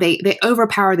summertime, they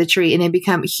overpower the tree and they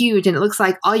become huge, and it looks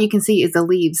like all you can see is the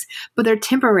leaves, but they're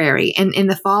temporary. And in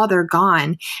the fall, they're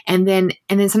gone. And then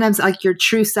sometimes like your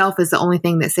true self is the only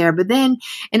thing that's there. But then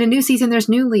in a new season, there's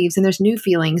new leaves and there's new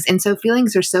feelings. And so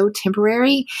feelings are so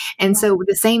temporary. And so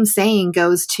the same saying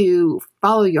goes to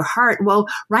follow your heart. Well,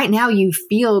 right now you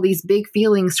feel these big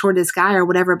feelings toward this guy or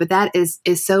whatever, but that is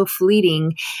so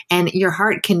fleeting, and your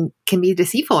heart can be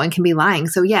deceitful and can be lying.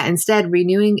 So yeah, instead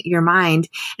renewing your mind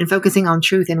and focusing on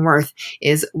truth and worth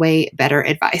is way better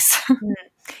advice.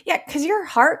 Yeah, because your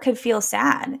heart could feel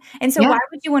sad. And so why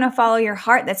would you want to follow your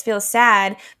heart that feels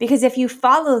sad? Because if you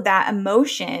follow that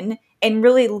emotion and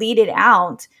really lead it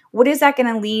out, what is that going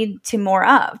to lead to more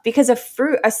of? Because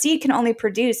a seed can only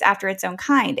produce after its own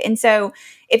kind. And so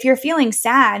if you're feeling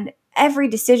sad, every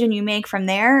decision you make from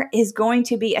there is going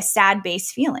to be a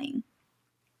sad-based feeling.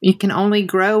 You can only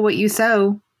grow what you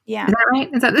sow. Yeah. Is that right?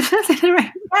 Is that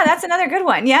right? Yeah, that's another good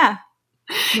one. Yeah.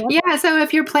 Yep. Yeah. So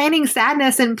if you're planting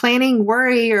sadness and planting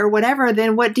worry or whatever,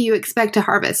 then what do you expect to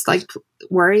harvest? Like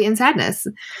worry and sadness.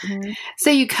 Mm-hmm. So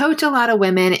you coach a lot of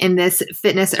women in this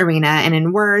fitness arena and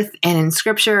in worth and in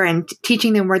scripture and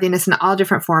teaching them worthiness in all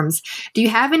different forms. Do you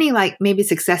have any like maybe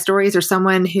success stories or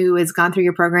someone who has gone through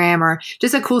your program or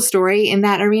just a cool story in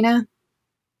that arena?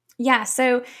 Yeah.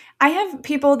 So I have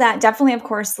people that definitely, of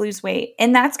course, lose weight.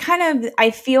 And that's kind of,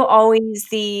 I feel always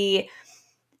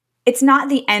it's not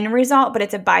the end result, but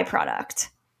it's a byproduct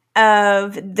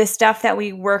of the stuff that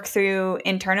we work through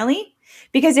internally.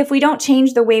 Because if we don't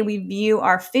change the way we view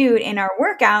our food and our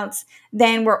workouts,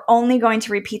 then we're only going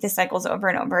to repeat the cycles over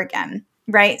and over again,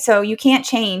 right? So you can't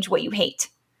change what you hate.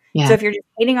 Yeah. So if you're just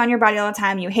hating on your body all the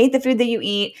time, you hate the food that you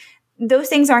eat, those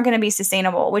things aren't going to be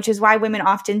sustainable, which is why women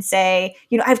often say,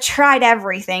 I've tried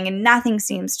everything and nothing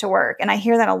seems to work. And I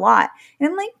hear that a lot. And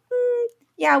I'm like,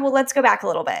 yeah, well, let's go back a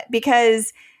little bit,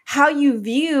 because how you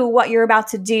view what you're about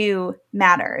to do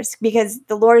matters, because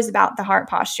the Lord is about the heart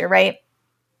posture, right?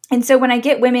 And so when I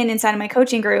get women inside of my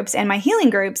coaching groups and my healing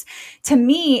groups, to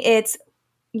me, it's,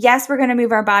 yes, we're going to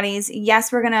move our bodies.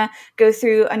 Yes, we're going to go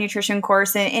through a nutrition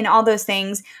course and all those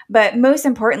things. But most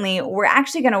importantly, we're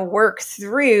actually going to work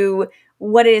through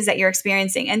what it is that you're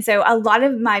experiencing. And so a lot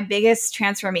of my biggest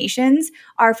transformations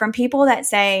are from people that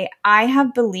say, I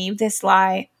have believed this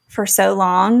lie for so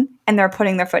long, and they're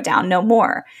putting their foot down, no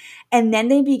more. And then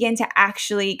they begin to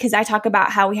actually, because I talk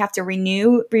about how we have to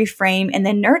renew, reframe, and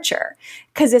then nurture.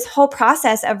 Because this whole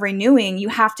process of renewing, you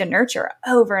have to nurture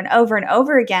over and over and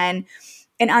over again,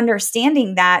 and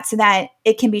understanding that so that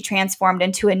it can be transformed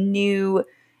into a new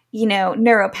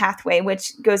neuropathway,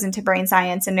 which goes into brain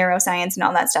science and neuroscience and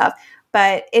all that stuff.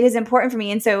 But it is important for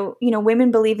me. And so,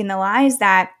 women believing the lies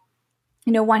that,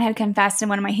 one had confessed in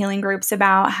one of my healing groups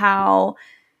about how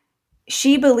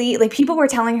she believed, like, people were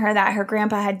telling her that her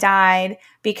grandpa had died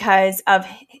because of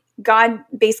God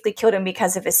basically killed him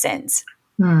because of his sins.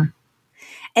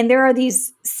 And there are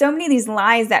so many of these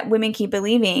lies that women keep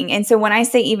believing. And so when I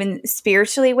say even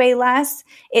spiritually way less,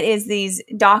 it is these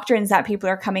doctrines that people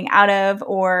are coming out of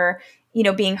or,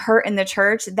 being hurt in the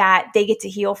church that they get to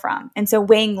heal from. And so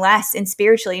weighing less and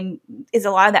spiritually is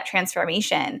a lot of that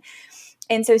transformation.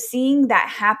 And so seeing that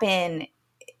happen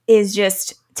is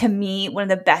just, to me, one of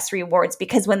the best rewards,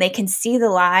 because when they can see the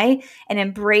lie and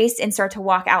embrace and start to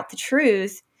walk out the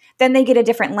truth, then they get a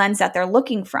different lens that they're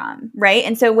looking from, right?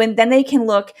 And so then they can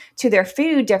look to their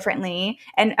food differently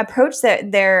and approach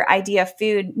their idea of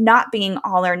food not being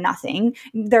all or nothing,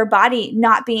 their body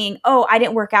not being, oh, I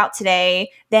didn't work out today,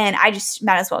 then I just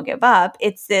might as well give up.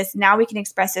 It's this, now we can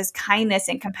express this kindness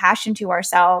and compassion to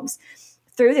ourselves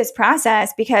through this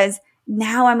process, because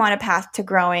now I'm on a path to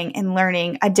growing and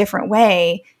learning a different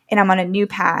way, and I'm on a new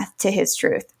path to His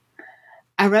truth.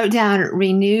 I wrote down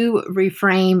renew,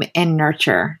 reframe, and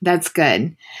nurture. That's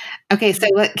good. Okay, so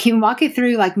can you walk it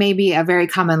through like maybe a very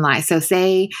common lie? So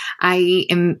say I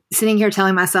am sitting here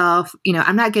telling myself,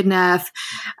 I'm not good enough.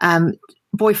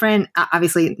 Boyfriend,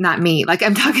 obviously not me. Like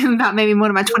I'm talking about maybe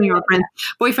one of my 20-year-old friends.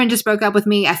 Boyfriend just broke up with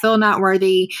me. I feel not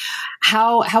worthy.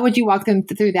 How would you walk them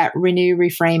through that renew,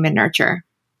 reframe, and nurture?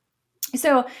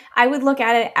 So I would look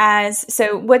at it as,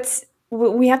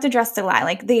 we have to address the lie.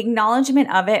 Like the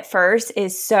acknowledgement of it first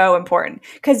is so important,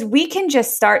 because we can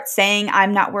just start saying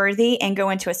I'm not worthy and go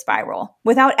into a spiral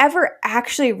without ever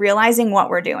actually realizing what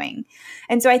we're doing.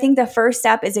 And so I think the first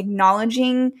step is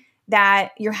acknowledging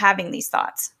that you're having these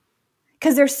thoughts,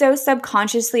 because they're so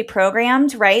subconsciously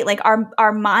programmed, right? Like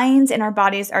our minds and our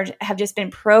bodies have just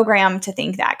been programmed to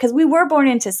think that, because we were born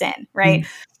into sin, right?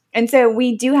 And so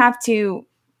we do have to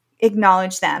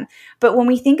acknowledge them. But when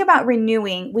we think about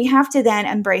renewing, we have to then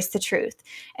embrace the truth.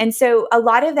 And so a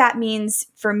lot of that means,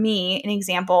 for me, an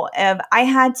example of, I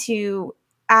had to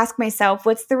ask myself,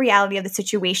 what's the reality of the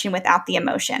situation without the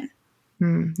emotion?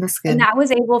 That's good. And that was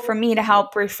able for me to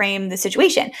help reframe the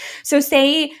situation. So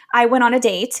say I went on a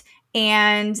date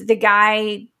and the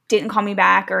guy didn't call me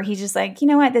back, or he's just like, you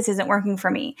know what, this isn't working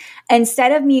for me.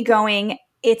 Instead of me going,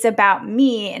 it's about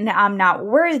me and I'm not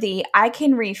worthy, I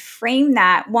can reframe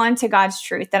that, one, to God's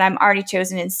truth that I'm already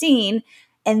chosen and seen,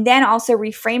 and then also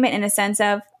reframe it in a sense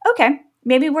of, okay,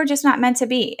 maybe we're just not meant to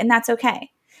be, and that's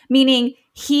okay. Meaning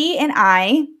he and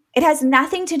I, it has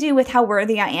nothing to do with how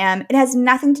worthy I am. It has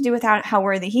nothing to do with how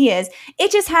worthy he is. It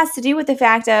just has to do with the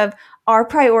fact of our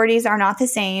priorities are not the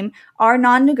same. Our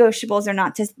non-negotiables are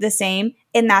not the same,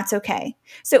 and that's okay.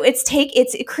 So it's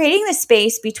creating the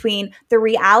space between the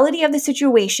reality of the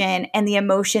situation and the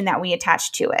emotion that we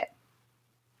attach to it.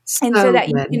 And so that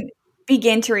you can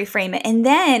begin to reframe it. And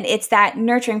then it's that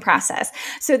nurturing process.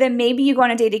 So then maybe you go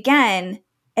on a date again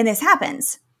and this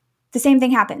happens. The same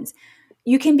thing happens.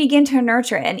 You can begin to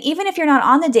nurture it. And even if you're not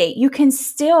on the date, you can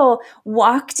still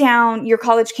walk down your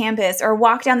college campus or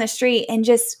walk down the street and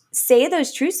just say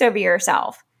those truths over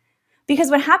yourself. Because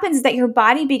what happens is that your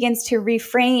body begins to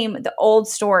reframe the old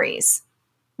stories,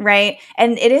 right?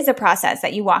 And it is a process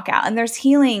that you walk out, and there's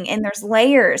healing and there's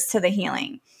layers to the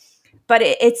healing. But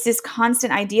it's this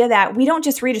constant idea that we don't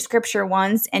just read a scripture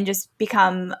once and just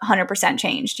become 100%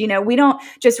 changed. We don't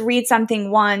just read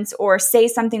something once or say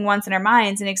something once in our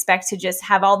minds and expect to just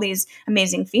have all these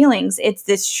amazing feelings. It's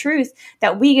this truth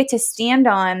that we get to stand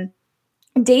on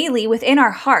daily within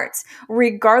our hearts,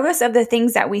 regardless of the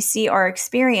things that we see or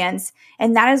experience.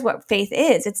 And that is what faith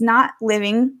is. It's not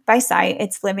living by sight,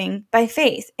 it's living by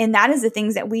faith. And that is the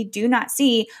things that we do not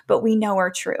see, but we know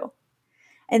are true.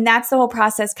 And that's the whole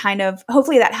process, kind of,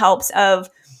 hopefully that helps, of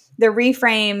the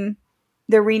reframe,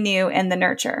 the renew, and the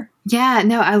nurture. Yeah,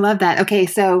 no, I love that. Okay,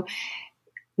 so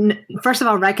first of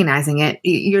all, recognizing it,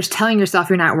 you're telling yourself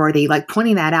you're not worthy, like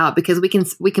pointing that out, because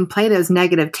we can play those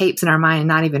negative tapes in our mind and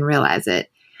not even realize it.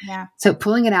 Yeah. So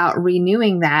pulling it out,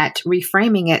 renewing that,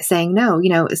 reframing it, saying, no,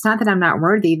 it's not that I'm not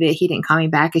worthy, that he didn't call me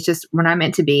back. It's just we're not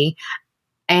meant to be.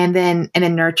 And then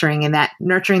nurturing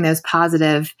those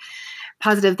positive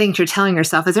things you're telling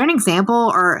yourself. Is there an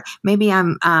example, or maybe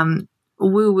I'm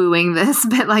woo-wooing this,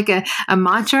 but like a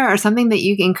mantra or something that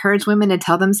you encourage women to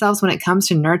tell themselves when it comes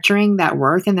to nurturing that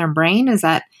worth in their brain? Is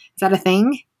that a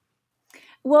thing?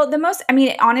 Well,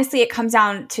 honestly, it comes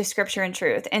down to scripture and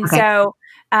truth. And so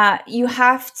you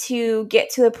have to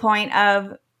get to the point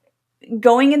of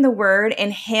going in the word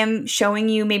and him showing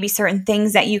you maybe certain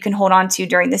things that you can hold on to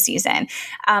during the season.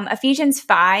 Ephesians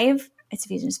 5, it's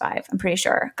Ephesians 5, I'm pretty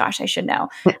sure. Gosh, I should know.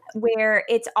 Where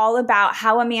it's all about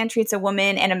how a man treats a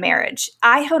woman in a marriage.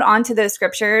 I hold on to those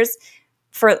scriptures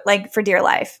for dear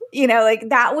life.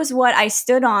 That was what I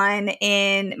stood on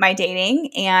in my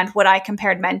dating and what I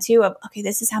compared men to of, okay,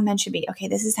 this is how men should be. Okay,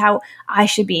 this is how I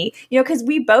should be, because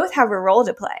we both have a role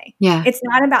to play. Yeah. It's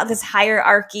not about this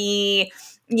hierarchy,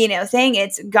 thing.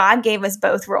 It's God gave us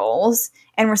both roles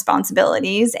and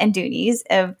responsibilities and duties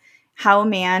of how a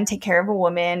man take care of a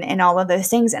woman and all of those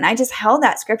things. And I just held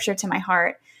that scripture to my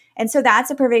heart. And so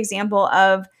that's a perfect example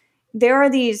of there are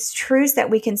these truths that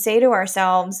we can say to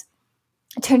ourselves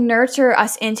to nurture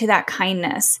us into that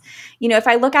kindness. If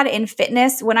I look at it in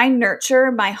fitness, when I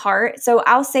nurture my heart, so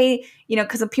I'll say,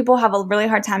 because people have a really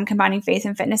hard time combining faith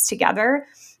and fitness together.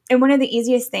 And one of the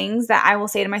easiest things that I will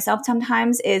say to myself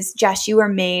sometimes is, Jess, you are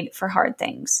made for hard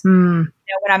things. When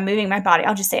I'm moving my body,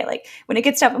 I'll just say it when it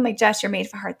gets tough, I'm like, Jess, you're made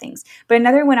for hard things. But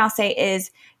another one I'll say is,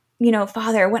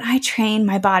 Father, when I train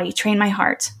my body, train my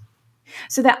heart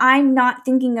so that I'm not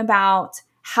thinking about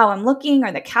how I'm looking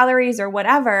or the calories or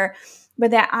whatever,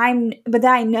 but that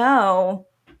I know,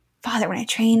 Father, when I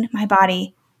train my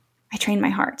body, I train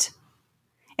my heart.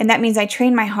 And that means I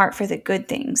train my heart for the good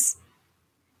things.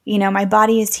 My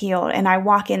body is healed and I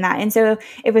walk in that. And so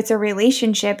if it's a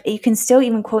relationship, you can still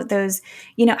even quote those,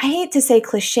 I hate to say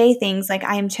cliche things like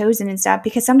I am chosen and stuff,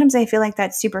 because sometimes I feel like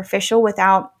that's superficial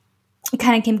without, it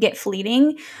kind of can get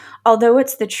fleeting, although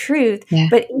it's the truth. Yeah.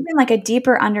 But even a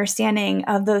deeper understanding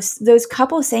of those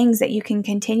couple things that you can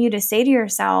continue to say to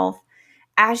yourself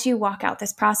as you walk out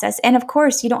this process. And of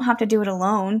course, you don't have to do it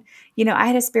alone. I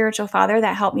had a spiritual father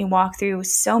that helped me walk through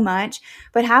so much,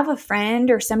 but have a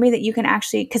friend or somebody that you can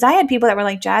actually, because I had people that were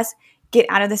like, Jess, get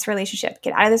out of this relationship.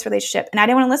 And I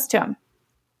didn't want to listen to them.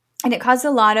 And it caused a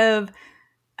lot of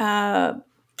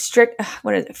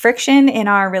friction in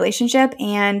our relationship.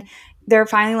 And they're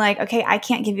finally like, okay, I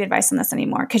can't give you advice on this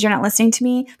anymore because you're not listening to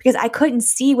me, because I couldn't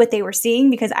see what they were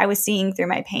seeing because I was seeing through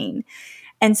my pain.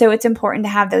 And so it's important to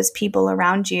have those people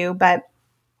around you, but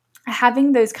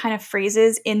having those kind of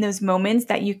phrases in those moments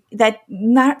that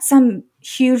not some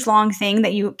huge long thing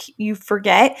that you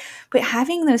forget, but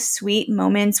having those sweet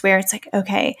moments where it's like,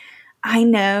 okay, I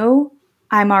know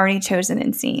I'm already chosen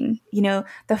and seen.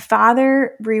 The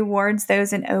Father rewards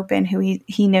those in open who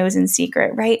he knows in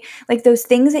secret, right? Those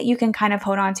things that you can kind of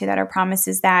hold on to that are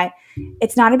promises, that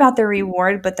it's not about the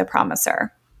reward, but the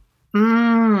promiser.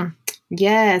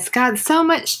 Yes, God, so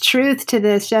much truth to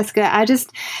this, Jessica. I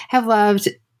just have loved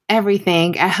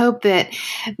everything. I hope that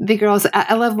the girls,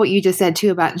 I love what you just said too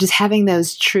about just having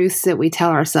those truths that we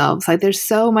tell ourselves. There's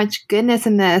so much goodness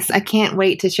in this. I can't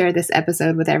wait to share this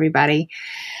episode with everybody.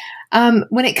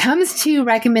 When it comes to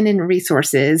recommending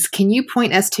resources, can you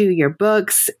point us to your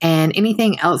books and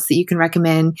anything else that you can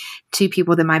recommend to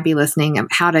people that might be listening of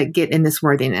how to get in this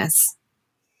worthiness?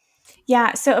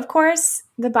 Yeah. So of course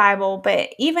the Bible, but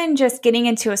even just getting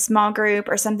into a small group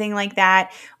or something like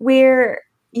that, where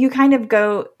you kind of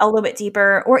go a little bit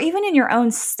deeper, or even in your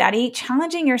own study,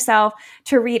 challenging yourself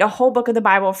to read a whole book of the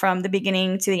Bible from the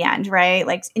beginning to the end, right?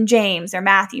 Like in James or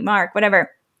Matthew, Mark, whatever,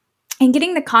 and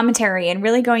getting the commentary and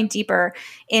really going deeper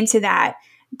into that.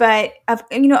 But of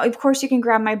course you can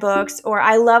grab my books, or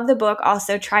I love the book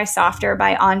also Try Softer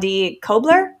by Andi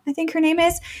Kobler, I think her name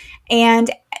is. And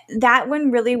that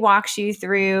one really walks you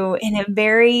through in a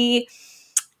very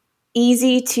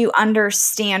easy to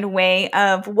understand way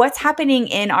of what's happening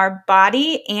in our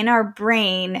body and our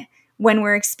brain when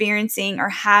we're experiencing or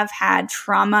have had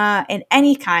trauma in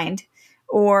any kind,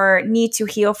 or need to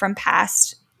heal from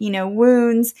past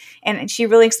wounds. And she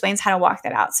really explains how to walk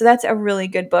that out. So that's a really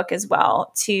good book as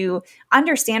well, to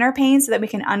understand our pain so that we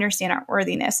can understand our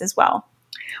worthiness as well.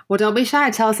 Well, don't be shy.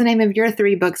 Tell us the name of your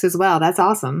 3 books as well. That's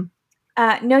awesome.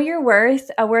 Know Your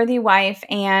Worth, A Worthy Wife,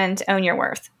 and Own Your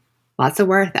Worth. Lots of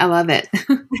worth. I love it.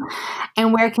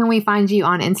 And where can we find you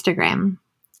on Instagram?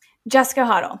 Jessica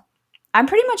Hoddle. I'm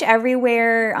pretty much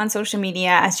everywhere on social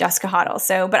media as Jessica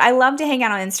Hoddle. But I love to hang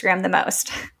out on Instagram the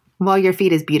most. Well, your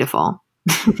feed is beautiful.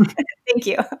 Thank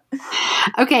you.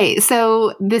 Okay,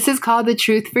 so this is called the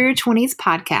Truth for Your 20s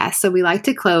podcast. So we like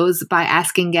to close by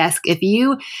asking guests, if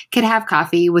you could have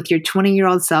coffee with your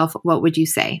 20-year-old self, what would you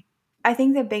say? I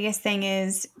think the biggest thing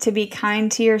is to be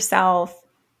kind to yourself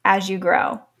as you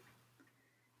grow.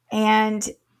 And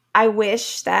I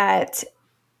wish that,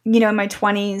 in my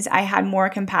 20s, I had more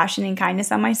compassion and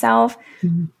kindness on myself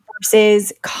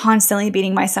versus constantly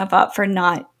beating myself up for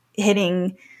not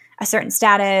hitting a certain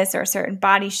status or a certain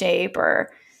body shape, or,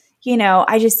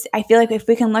 I feel like if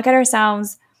we can look at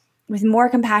ourselves with more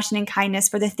compassion and kindness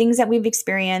for the things that we've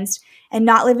experienced and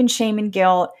not live in shame and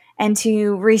guilt, and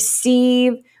to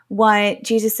receive what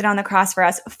Jesus did on the cross for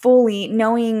us fully,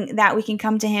 knowing that we can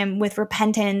come to him with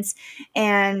repentance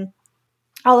and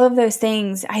all of those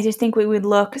things. I just think we would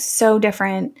look so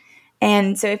different.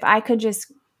 And so if I could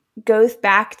just go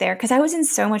back there, because I was in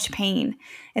so much pain.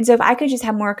 And so if I could just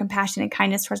have more compassion and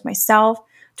kindness towards myself,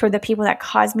 toward the people that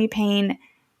caused me pain,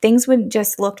 things would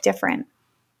just look different.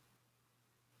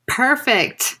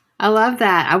 Perfect. I love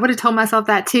that. I would have told myself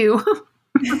that too.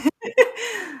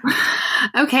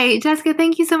 Okay, Jessica,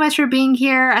 thank you so much for being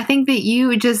here. I think that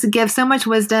you just give so much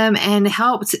wisdom and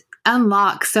helped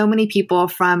unlock so many people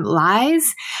from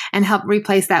lies and help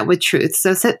replace that with truth.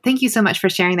 So thank you so much for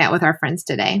sharing that with our friends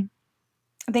today.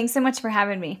 Thanks so much for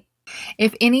having me.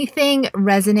 If anything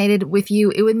resonated with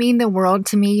you, it would mean the world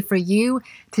to me for you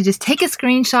to just take a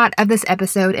screenshot of this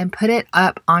episode and put it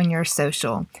up on your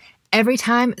social. Every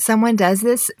time someone does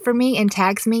this for me and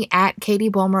tags me at Katie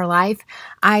Bulmer Life,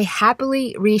 I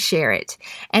happily reshare it.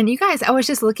 And you guys, I was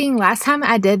just looking, last time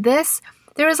I did this,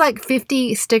 there was like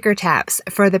 50 sticker taps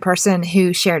for the person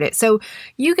who shared it. So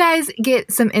you guys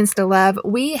get some Insta love.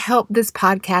 We help this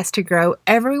podcast to grow.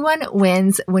 Everyone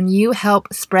wins when you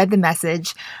help spread the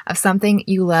message of something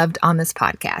you loved on this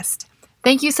podcast.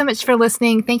 Thank you so much for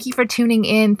listening. Thank you for tuning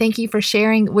in. Thank you for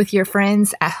sharing with your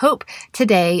friends. I hope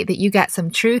today that you got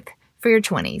some truth for your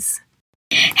 20s.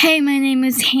 Hey, my name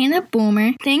is Hannah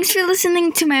Bulmer. Thanks for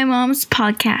listening to my mom's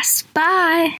podcast.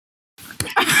 Bye.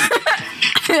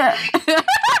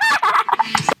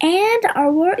 And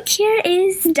our work here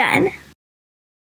is done.